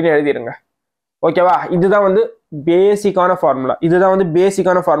percent அப்படின்னு எழுதிருங்க. ஓகேவா, இதுதான் வந்து பேசிக்கான ஃபார்முலா.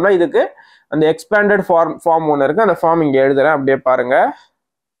 இதுக்கு அந்த எக்ஸ்பேண்டட் ஃபார்ம் ஒன்று இருக்கு, அந்த ஃபார்ம் இங்கே எழுதுறேன், அப்படியே பாருங்க.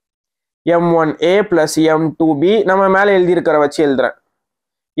 M1A plus M2B நம்ம மேலே எழுதியிருக்கிற வச்சு எழுதுறேன்.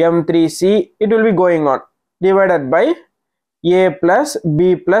 M3C it will be going on divided by A plus B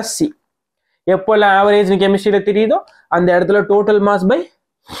plus C. எப்போல்லாம் ஆவரேஜ் கெமிஸ்ட்ரியில தெரியுதோ அந்த இடத்துல டோட்டல் மாஸ் பை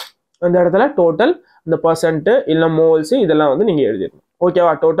அந்த இடத்துல டோட்டல் இந்த பர்சன்ட் இல்லை மோல்ஸ் இதெல்லாம் வந்து நீங்க எழுதிடணும்.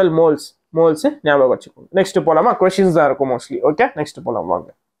 ஓகேவா, டோட்டல் மோல்ஸ் ஞாபகம் வச்சுக்கோங்க. நெக்ஸ்ட் போலாமா? கொஸ்டின்ஸ் தான் இருக்கும் மோஸ்ட்லி. ஓகே, நெக்ஸ்ட் போலாம் வாங்க.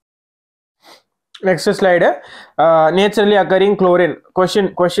 Next slide naturally occurring chlorine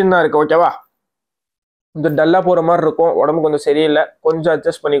question தான் இருக்கு. ஓகேவா, கொஞ்சம் டல்லாக போகிற மாதிரி இருக்கும், உடம்பு கொஞ்சம் சரியில்லை, கொஞ்சம்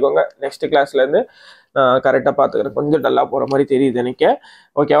அட்ஜஸ்ட் பண்ணிக்கோங்க. நெக்ஸ்ட் கிளாஸ்லேருந்து கரெக்டாக பார்த்துக்கிறேன். கொஞ்சம் டல்லாக போகிற மாதிரி தெரியுது எனக்கு.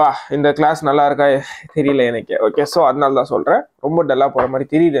 ஓகேவா, இந்த கிளாஸ் நல்லா இருக்கா தெரியல எனக்கு. ஓகே, ஸோ அதனால தான் சொல்கிறேன், ரொம்ப டல்லாக போகிற மாதிரி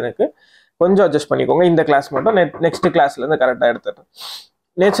தெரியுது எனக்கு, கொஞ்சம் அட்ஜஸ்ட் பண்ணிக்கோங்க. இந்த கிளாஸ் மட்டும் நெக்ஸ்ட் கிளாஸ்லேருந்து கரெக்டாக எடுத்துட்டேன்.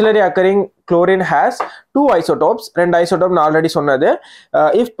 Naturally occurring chlorine has 2 isotopes. 2 isotope நான் ஆல்ரெடி சொன்னது.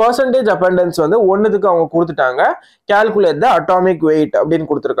 இஃப் பர்சன்டேஜ் அபண்டன்ஸ் வந்து ஒன்றுக்கு அவங்க கொடுத்துட்டாங்க, கால்குலேட் த அட்டாமிக் வெயிட் அப்படின்னு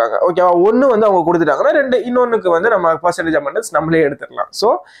கொடுத்துருக்காங்க. ஓகேவா, ஒன்று வந்து அவங்க கொடுத்துட்டாங்கன்னா இன்னொன்றுக்கு வந்து நம்ம பர்சன்டேஜ் அபண்டன்ஸ் நம்மளே எடுத்துக்கலாம். ஸோ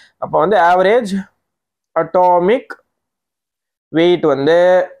அப்போ வந்து ஆவரேஜ் அட்டாமிக் வெயிட் வந்து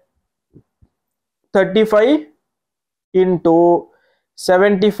 35 into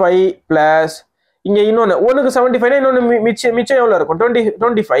 75 plus இங்க இன்னொன்று ஒன்றுக்கு 75 இன்னொன்று மிச்சம் எவ்வளோ இருக்கும்?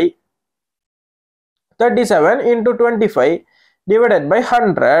 25 37 into 25 divided by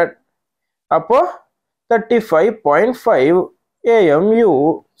 100 அப்போ 35.5 AMU.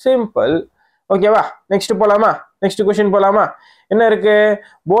 சிம்பிள். ஓகேவா நெக்ஸ்ட் போலாமா நெக்ஸ்ட் क्वेश्चन போலாமா என்ன இருக்கு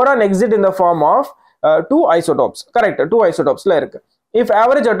boron exist in the form of two isotopes correct two isotopes ல இருக்கு if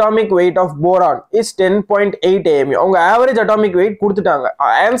average atomic weight of boron is 10.8 AMU அவங்க average atomic weight கொடுத்துட்டாங்க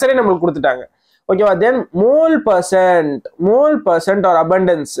ஆன்சரே நமக்கு கொடுத்துட்டாங்க ஓகேவா then mole percent or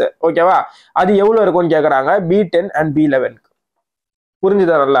abundance ஓகேவா அது எவ்வளவு இருக்கும்னு கேக்குறாங்க B10 and B11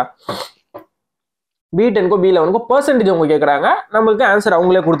 புரிஞ்சுதா நல்லா B10 க்கு B11 க்கு percentage அவங்க கேக்குறாங்க நமக்கு ஆன்சர்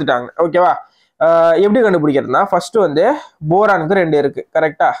அவங்களே கொடுத்துட்டாங்க ஓகேவா எப்படி கண்டுபிடிக்கிறதுனா ஃபர்ஸ்ட் வந்து போரானுக்கு ரெண்டு இருக்கு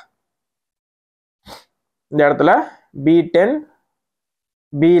கரெக்ட்டா இந்த இடத்துல B10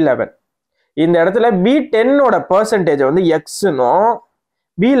 B11 இந்த இடத்துல B10 ஓட percentage வந்து x னும்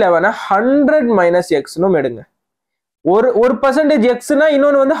B11 100 - x னும் எடுங்க ஒரு percentage x னா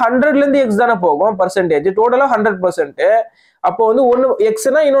இன்னொன்னு வந்து 100 ல இருந்து x தான போகும் percentage டோட்டலா 100% அப்போ வந்து ஒன்னு x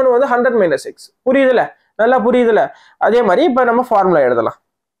னா இன்னொன்னு வந்து 100 - x புரியுதுல நல்லா புரியுதுல அதே மாதிரி இப்ப நம்ம ஃபார்முலா எழுதலாம்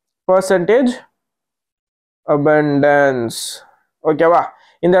percentage abundance ஓகேவா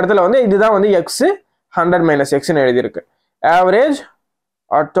இந்த இடத்துல வந்து இதுதான் வந்து x 100 - x ன்னு எழுதி இருக்கு average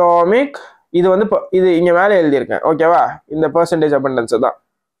atomic இது வந்து இது இங்க மேலே எழுதி இருக்கேன் ஓகேவா இந்த percentage abundance தான்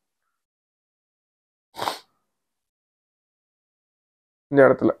இந்த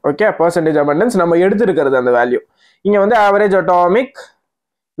இடத்துல ஓகே percentage abundance நம்ம எடுத்துக்கிறது அந்த வேல்யூ இங்க வந்து average atomic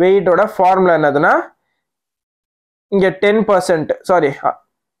weight ஓட ஃபார்முலா என்னதுன்னா இங்க 10% சாரி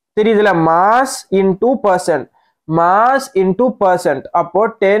தெரியுதுல mass into percent அப்போ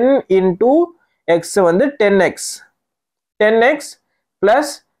 10 into x வந்து 10x plus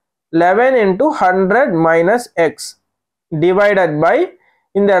 11 into 100 minus x divided by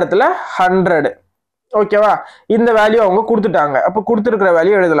இந்த இடத்துல 100 ஓகேவா இந்த வேல்யூ அவங்க கொடுத்துட்டாங்க அப்ப கொடுத்திருக்கிற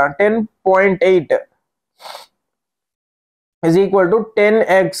வேல்யூ எழுதலாம் 10.8 is equal to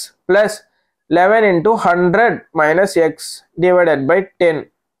 10x plus 11 into 100 minus x divided by 10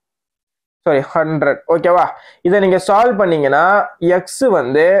 sorry 100 ஓகேவா இதை நீங்க சால்வ் பண்ணீங்கன்னா x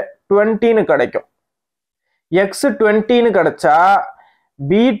வந்து 20 ன்னு கிடைக்கும் x 20 ன்னு கிடைச்சா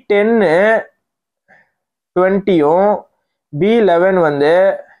B10 20 யும் B11 வந்து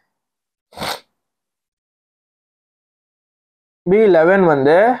B11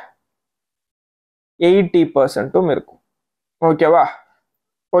 80% இருக்கும் ஓகேவா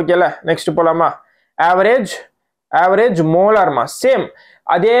ஓகேல நெக்ஸ்ட் போலாமா average molar mass சேம்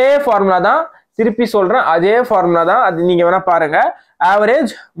அதே ஃபார்முலா தான் திருப்பி சொல்றேன் அதே ஃபார்முலா தான் அது நீங்க வேணா பாருங்க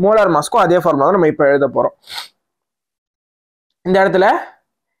average molar massக்கும் அதே ஃபார்முலா தான் நம்ம இப்ப எழுத போறோம் இந்த இடத்துல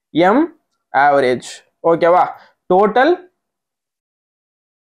m average ஓகேவா total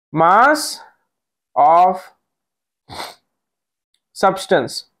mass of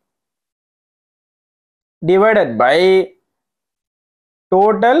substance divided by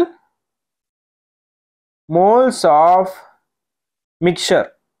total moles of mixture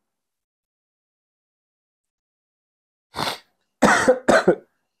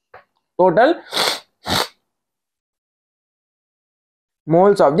total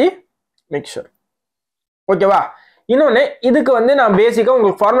moles of the mixture ஓகேவா இன்னொன்னு இதுக்கு வந்து நான் பேசிக்கா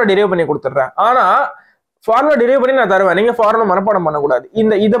உங்களுக்கு ஃபார்முலா டெரைவ் பண்ணி கொடுத்துறேன் ஆனா ஃபார்முலா டெரைவ் பண்ணி நான் தருவேன் நீங்க ஃபார்முலா மனப்பாடம் பண்ண கூடாது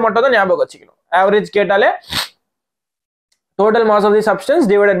இத மட்டும் தான் ஞாபகம் வச்சுக்கணும் average கேட்டாலே total mass of the substance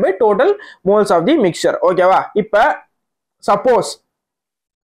divided by total moles of the mixture ஓகேவா இப்ப suppose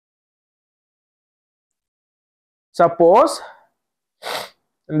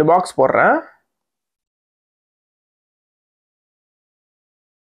இந்த பாக்ஸ் போடுறேன்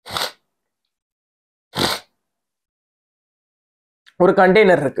ஒரு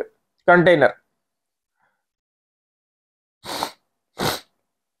கண்டெய்னர் இருக்கு கண்டெய்னர்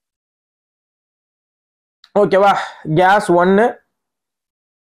ஓகேவா கேஸ் 1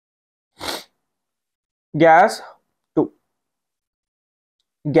 கேஸ் 2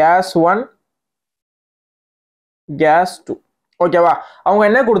 கேஸ் 1 கேஸ் 2 ஓகேவா அவங்க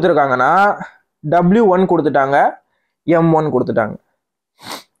என்ன கொடுத்திருக்காங்கன்னா W1 கொடுத்துட்டாங்க M1 கொடுத்துட்டாங்க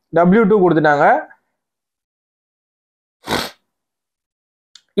W2 கொடுத்துட்டாங்க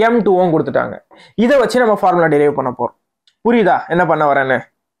M2 கொடுத்துட்டாங்க இதை வச்சு நம்ம ஃபார்முலா டெரைவ் பண்ண போறோம் புரியுதா என்ன பண்ண வரேன்னு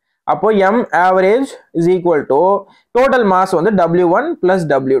அப்போ m average is equal to total mass வந்து W1 plus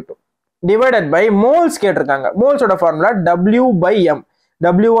W2 divided by moles கேட்டிருக்காங்க moles ஓட formula W by m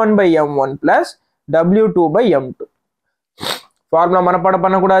W1 by M1 plus W2 by M2 formula மனப்பாடம்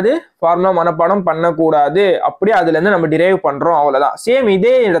பண்ணக்கூடாது அப்படியே அதுல இருந்து நம்ம டிரைவ் பண்றோம் அவ்வளவுதான் சேம்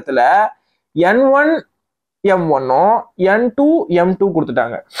இதே இடத்துல N1 M1 N2 M2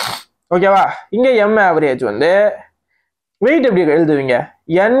 கொடுத்துட்டாங்க ஓகேவா இங்க m average வந்து வெயிட் எப்படி எழுதுவீங்க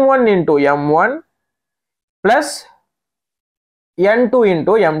N1 into M1 plus N2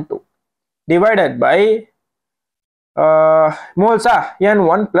 into M2 divided by மோல்ஸா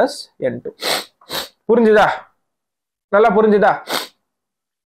n1 plus n2 புரிஞ்சுதா நல்லா புரிஞ்சுதா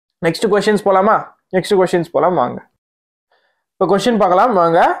நெக்ஸ்ட் क्वेश्चंस போலாமா நெக்ஸ்ட் क्वेश्चंस போலாம் வாங்க இப்போ क्वेश्चन பார்க்கலாம்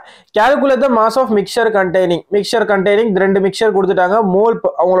வாங்க calculate the mass of mixture containing ரெண்டு மிக்சர் கொடுத்துட்டாங்க மோல்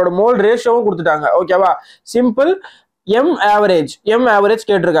அவங்களோட மோல் ரேஷியோவும் கொடுத்துட்டாங்க ஓகேவா சிம்பிள் m average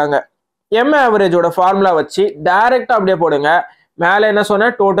கேட்டிருக்காங்க m average ஓட ஃபார்முலா வச்சு டைரக்டா அப்படியே போடுங்க மேலே என்ன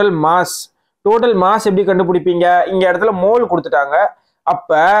சொன்ன டோட்டல் மாஸ் எப்படி கண்டுபிடிப்பீங்க இங்க இடத்துல மோல் கொடுத்துட்டாங்க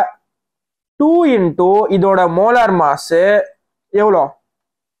அப்ப 2 into இதோட மோலார் மாஸ் எவ்வளோ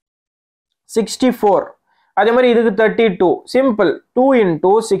 64 அதே மாதிரி இதுக்கு 32 simple 2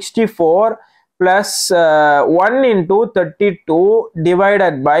 into 64 plus 1 into 32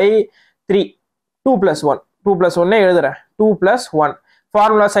 divided by 3 2 plus 1 எழுதுறேன் 2 plus 1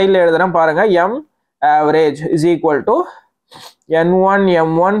 ஃபார்முலா சைடில் எழுதுறேன் பாருங்க m average is equal to n1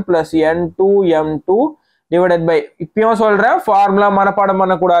 m1 plus n2 m2 divided by இப்பயும் சொல்றேன் ஃபார்முலா மனப்பாடம்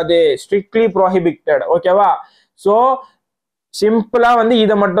பண்ணக்கூடாது strictly prohibited ஓகேவா ஸோ சிம்பிளா வந்து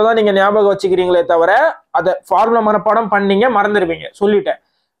இதை மட்டும் தான் நீங்க ஞாபகம் வச்சுக்கிறீங்களே தவிர அதை ஃபார்முலா மனப்பாடம் பண்ணீங்க மறந்துடுவீங்க சொல்லிட்டேன்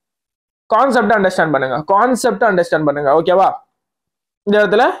கான்செப்ட் அண்டர்ஸ்டாண்ட் பண்ணுங்க ஓகேவா இந்த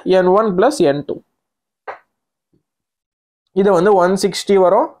இடத்துல n1 plus n2 இது வந்து 160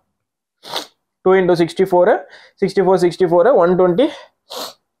 வரும் 2 into 64 120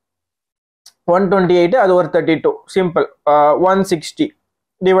 128 அது ஒரு 32 simple 160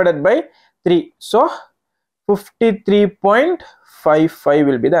 divided by 3 so 53.55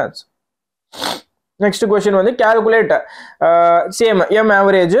 will be the answer. Next question வந்து calculate same m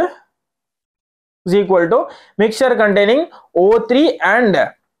average is equal to mixture containing O3 and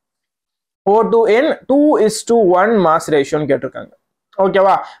O2 in 2:1 mass ratio னு கேட்டிருக்காங்க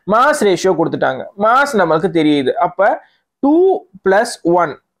ஓகேவா மாஸ் ரேஷியோ கொடுத்துட்டாங்க மாஸ் நமக்கு தெரியுது அப்ப 2 plus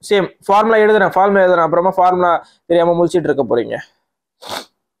 1 சேம் ஃபார்முலா எழுதுறேன் அப்புறமா ஃபார்முலா தெரியாம முழிச்சிட்டு இருக்க போறீங்க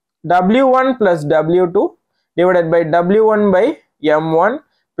W1 plus W2 divided by W1 by M1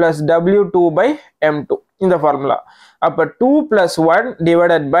 plus W2 by M2 இந்த ஃபார்முலா அப்ப 2 plus 1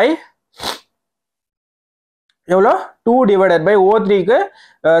 divided by எவ்வளோ 2 divided by O3 க்கு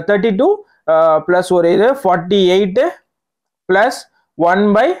 32 plus ஒரு இது 48 plus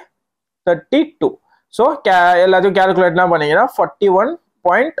 1 by 32 so எல்லாத்தையும் calculateனா பண்ணீங்கன்னா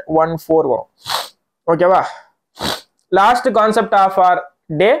 41.14 வரும் ஓகேவா last concept of our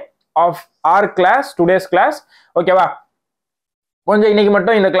day of our class today's class ஓகேவா கொஞ்சம் இன்னைக்கு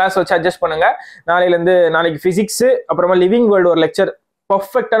மட்டும் இந்த கிளாஸ் வச்சு அட்ஜஸ்ட் பண்ணுங்க நாளைக்கு பிசிக்ஸ் அப்புறமா லிவிங் வேர்ல்டு ஒரு லெக்சர்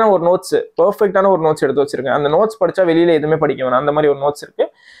பர்ஃபெக்டான ஒரு நோட்ஸ் எடுத்து வச்சிருக்கேன் அந்த நோட்ஸ் படிச்சா வெளியில எதுவுமே படிக்க வேணாம் அந்த மாதிரி ஒரு நோட்ஸ் இருக்கு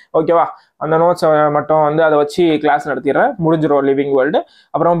ஓகேவா அந்த நோட்ஸ் மட்டும் வந்து அதை வச்சு கிளாஸ் நடத்திடுறேன் முடிஞ்சிடும் லிவிங் வேர்ல்டு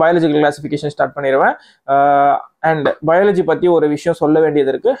அப்புறம் பயாலஜிக்கல் கிளாசிஃபிகேஷன் ஸ்டார்ட் பண்ணிடுவேன் அண்ட் பயாலஜி பத்தி ஒரு விஷயம் சொல்ல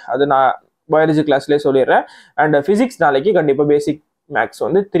வேண்டியது இருக்கு அது நான் பயாலஜி கிளாஸ்லேயே சொல்லிடுறேன் அண்ட் பிசிக்ஸ் நாளைக்கு கண்டிப்பா பேசிக் மேக்ஸ்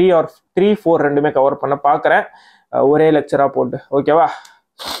வந்து 3-4 ரெண்டுமே கவர் பண்ண பார்க்குறேன் ஒரே லெக்சரா போட்டு ஓகேவா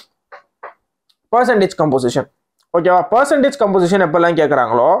பர்சன்டேஜ் கம்போசிஷன் ஓகேவா பர்சன்டேஜ் கம்போசிஷன் எப்பெல்லாம்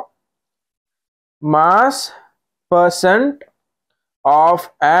கேட்குறாங்களோ mass percent of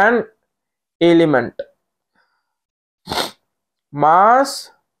an element mass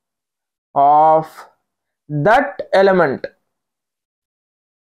of that element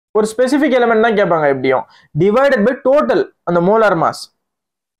ஒரு ஸ்பெசிபிக் எலிமெண்ட் தான் கேட்பாங்க எப்படியும் டிவைடட் பை டோட்டல் அந்த molar mass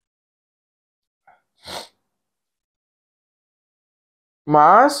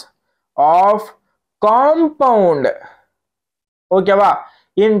mass of compound ஓகேவா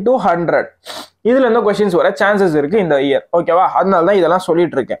இன்டு 100 இதுல இருந்து क्वेश्चंस வர சான்சஸ் இருக்கு இந்த இயர் ஓகேவா அதனால தான் இதெல்லாம்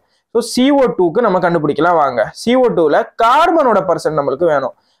சொல்லிட்டு இருக்கேன் ஸோ CO2க்கு நம்ம கண்டுபிடிக்கலாம் வாங்க CO2ல கார்பனோட பர்சன்ட் நம்மளுக்கு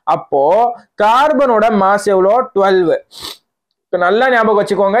வேணும் அப்போ கார்பனோட மாஸ் எவ்வளோ 12 நல்லா ஞாபகம்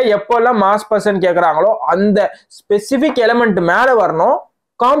வச்சுக்கோங்க எப்போல்லாம் மாஸ் பர்சன்ட் கேட்குறாங்களோ அந்த ஸ்பெசிபிக் எலிமெண்ட் மேலே வரணும்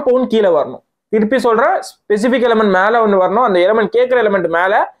காம்பவுண்ட் கீழே வரணும் திருப்பி சொல்றேன் ஸ்பெசிபிக் எலிமெண்ட் மேலே ஒன்று வரணும் அந்த எலிமெண்ட் கேட்குற எலிமெண்ட்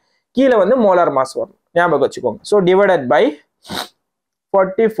மேலே கீழே வந்து மோலார் மாஸ் வரணும் ஞாபகம் வச்சுக்கோங்க so divided by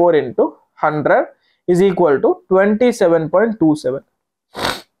 44 into 100 is equal to 27.27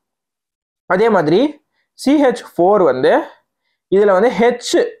 அதே மாதிரி CH4 வந்து இதுல வந்து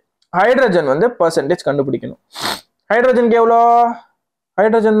H ஹைட்ரஜன் வந்து பர்சன்டேஜ் கண்டுபிடிக்கணும் ஹைட்ரஜனுக்கு எவ்வளோ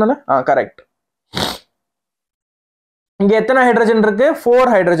ஹைட்ரஜன் தானே கரெக்ட் இங்க எத்தனை ஹைட்ரஜன் இருக்கு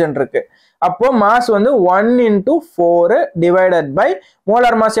 4 ஹைட்ரஜன் இருக்கு அப்போ மாஸ் வந்து 1 into 4 divided by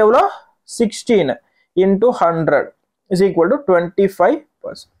molar mass எவ்வளோ 16 into 100 is equal to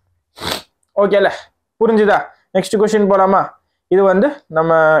 25%. ஓகேல புரிஞ்சுதா நெக்ஸ்ட் क्वेश्चन போலாமா இது வந்து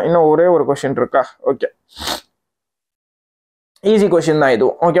நம்ம இன்னும் ஒரே ஒரு क्वेश्चन இருக்கா ஓகே ஈஸி क्वेश्चन தான் இது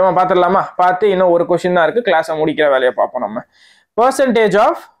ஓகேவா பாத்துடலாமா பார்த்து இன்னும் ஒரு क्वेश्चन தான் இருக்கு கிளாஸை முடிக்கிற வேலையை பார்ப்போம் நம்ம percentage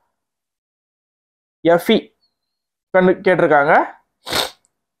of Fe கேட்டிருக்காங்க.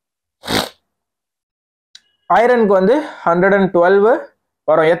 ஐரனுக்கு வந்து 112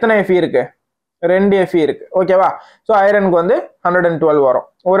 வரும். எத்தனை Fe இருக்கு? 2 Fe இருக்கு. ஓகேவா? ஸோ ஐரனுக்கு வந்து 112 வரும்.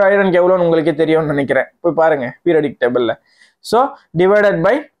 ஒரு ஐரனுக்கு எவ்வளோன்னு உங்களுக்கு தெரியும்னு நினைக்கிறேன். போய் பாருங்க பீரியாடிக் டேபிள்ல. So divided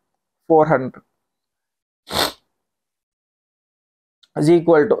by 400 is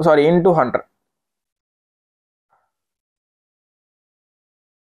equal to into 100.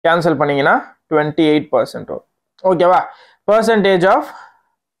 Cancel பண்ணீங்கன்னா 28% வரும். ஓகேவா? percentage of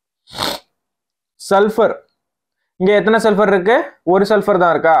sulphur. இங்க எத்தனை சல்ஃபர் இருக்கு? ஒரு சல்ஃபர்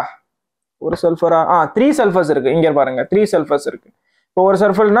தான் இருக்கா? ஒரு சல்ஃபரா? 3 சல்ஃபர்ஸ் இருக்கு. இங்க பாருங்க 3 சல்ஃபர்ஸ் இருக்கு. இப்போ ஒரு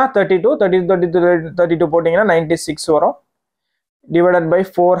சல்ஃபர்னா 32 போட்டீங்கன்னா 96 வரும். Divided by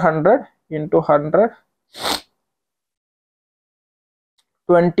 400 into 100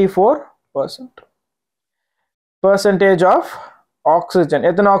 24%. percentage of oxygen.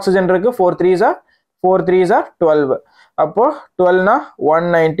 எத்தனை ஆக்சிஜன் இருக்கு? 4 3s are 12. அப்போ 12 னா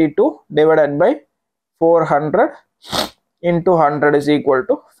 192 divided by 400 into 100 is equal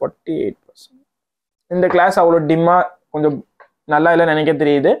to 48%. இந்த கிளாஸ் அவ்வளோ டிம்மா கொஞ்சம் நல்லா இல்லைன்னு நினைக்க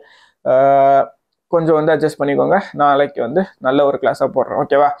தெரியுது. கொஞ்சம் வந்து அட்ஜஸ்ட் பண்ணிக்கோங்க. நாளைக்கு வந்து நல்ல ஒரு கிளாஸாக போடுறேன்.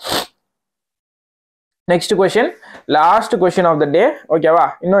 ஓகேவா? Next question, last question of the டே. ஓகேவா?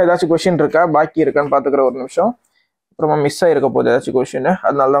 இன்னும் ஏதாச்சும் கொஸ்டின் இருக்கா, பாக்கி இருக்கான்னு பார்த்துக்கிற ஒரு நிமிஷம். அப்புறமா மிஸ் ஆகிருக்க போகுது ஏதாச்சும் கொஸ்டின்,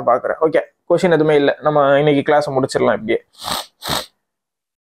 அதனால தான் பார்க்குறேன். ஓகே, கொஸ்டின் எதுவுமே இல்லை. நம்ம இன்னைக்கு கிளாஸை முடிச்சிடலாம் இப்படியே.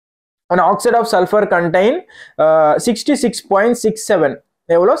 An oxide of sulfur contain 66.67.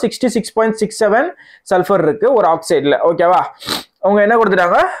 எவ்வளோ? 66.67 சல்ஃபர் இருக்கு ஒரு ஆக்சைடில். ஓகேவா? அவங்க என்ன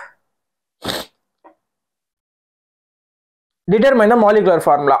கொடுத்துட்டாங்க? டிட்டர்மைன் த மாலிகுலர்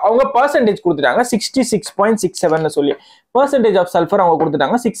ஃபார்முலா. அவங்க பர்சன்டேஜ் கொடுத்துட்டாங்க 66.67 சொல்லி. பர்சன்டேஜ் ஆஃப் சல்ஃபர் அவங்க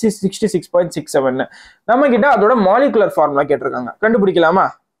கொடுத்துட்டாங்க 66.67. நம்ம கிட்ட அதோட மாலிகுலர் ஃபார்முலா கேட்டிருக்காங்க. கண்டுபிடிக்கலாமா?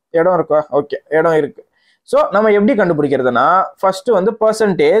 இடம் இருக்கா? ஓகே, இடம் இருக்கு. ஸோ நம்ம எப்படி கண்டுபிடிக்கிறதுனா, ஃபர்ஸ்ட் வந்து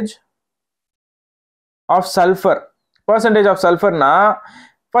percentage of sulphur. Percentage of சல்ஃபர்னா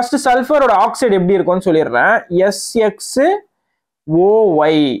first சல்ஃபரோட oxide எப்படி இருக்கும்னு சொல்லிடுறேன். SXOY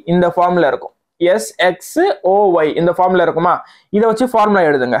இந்த ஃபார்முலா இருக்கும். SXOY இந்த ஃபார்முலா இருக்குமா? இதை வச்சு ஃபார்முலா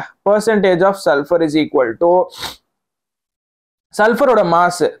எழுதுங்க. Percentage of sulphur is equal to சல்ஃபரோட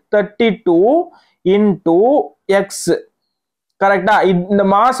mass 32 into X. கரெக்டா? இந்த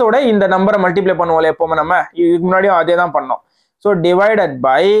மாஸோட இந்த நம்பரை மல்டிப்ளை பண்ணுவோம்ல எப்பவுமே, நம்ம இதுக்கு முன்னாடியும் அதே தான் பண்ணோம். So divided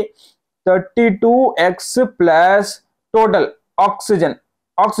by 32X plus total oxygen.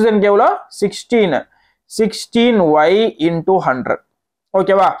 ஆக்சிஜனுக்கு எவ்வளோ? 16Y into 100.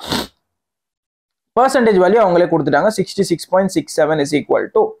 ஓகேவா? பர்சன்டேஜ் வேல்யூ அவங்களே கொடுத்துட்டாங்க. 66.67 is equal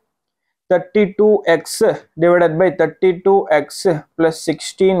to 32X divided by 32X plus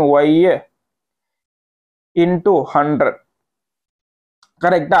 16Y into 100.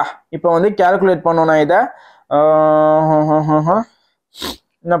 கரெக்டா? இப்போ வந்து கால்குலேட் பண்ணோம்னா இதை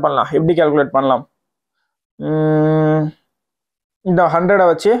என்ன பண்ணலாம்? எப்படி கால்குலேட் பண்ணலாம்? இந்த 100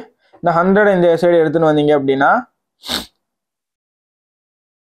 வச்சு இந்த 100 இந்த சைடு எடுத்துன்னு வந்தீங்க அப்படின்னா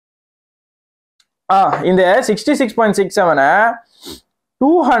இந்த 66.67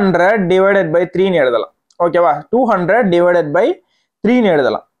 200 divided by 3 எழுதலாம். ஓகேவா? 200 divided by 3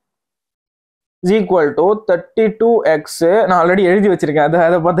 எழுதலாம். is equal to 32X. நான் ஆல்ரெடி எழுதி வச்சிருக்கேன்,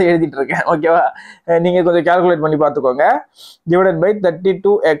 அதை பார்த்து எழுதிட்டு இருக்கேன். ஓகேவா? நீங்க கொஞ்சம் கால்குலேட் பண்ணி பார்த்துக்கோங்க. divided by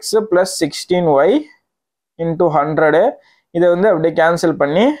 32X plus 16Y into 100. இதை வந்து அப்படியே கேன்சல்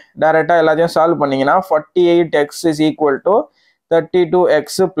பண்ணி டைரக்டா எல்லாத்தையும் சால்வ் பண்ணீங்கன்னா 48X is equal to 32X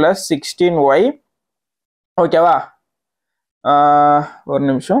plus 16Y. ஓகேவா? ஒரு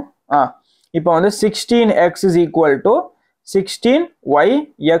நிமிஷம். இப்போ வந்து 16X is equal to 16Y,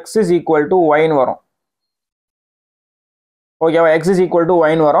 X is equal to Y வரும். ஓகேவா? X is equal to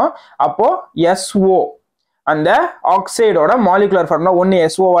Y வரும். அப்போ SO அந்த ஆக்சைடோட மாலிகுலர் ஃபார்முலா ஒன்று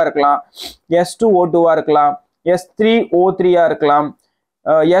SO-வா இருக்கலாம், S2O2-வா இருக்கலாம், S3O3-ஆ இருக்கலாம்,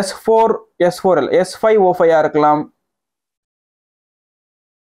 S5O5-ஆ இருக்கலாம்,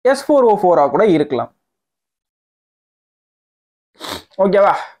 S4O4-ஆ கூட இருக்கலாம்.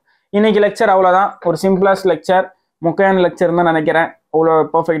 ஓகேவா? இன்னைக்கு லெக்சர் அவ்வளோதான். ஒரு சிம்பிளஸ்ட் லெக்சர், முக்கியமான லெக்சர் தான் நினைக்கிறேன். அவ்வளோ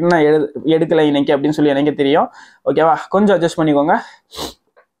பர்ஃபெக்டாக நான் எடுக்கலை இன்னைக்கு அப்படின்னு சொல்லி எனக்கு தெரியும். ஓகேவா? கொஞ்சம் அட்ஜஸ்ட் பண்ணிக்கோங்க.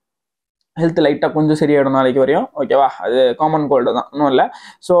 ஹெல்த் லைட்டாக கொஞ்சம் சரியாயிடும் நாளைக்கு வரையும். ஓகேவா? அது காமன் கோல்டு தான், இன்னும் இல்லை.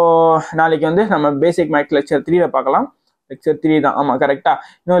 ஸோ நாளைக்கு வந்து நம்ம பேசிக் மேக்ஸ் லெக்சர் 3 பார்க்கலாம். லெக்சர் 3 தான். ஆமாம், கரெக்டாக.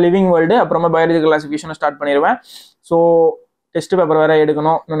 இன்னும் லிவிங் வேர்ல்டு அப்புறமா பயாலஜிக்கல் கிளாசிஃபிகேஷனை ஸ்டார்ட் பண்ணிடுவேன். ஸோ டெஸ்ட் பேப்பர் வேறு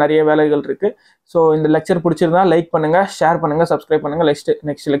எடுக்கணும், இன்னும் நிறைய வேலைகள் இருக்குது. ஸோ இந்த லெக்சர் பிடிச்சிருந்தா லைக் பண்ணுங்கள், ஷேர் பண்ணுங்கள், சப்ஸ்கிரைப் பண்ணுங்கள்.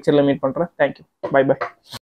 நெக்ஸ்ட் லெக்சரில் மீட் பண்ணுறேன். தேங்க்யூ. பை.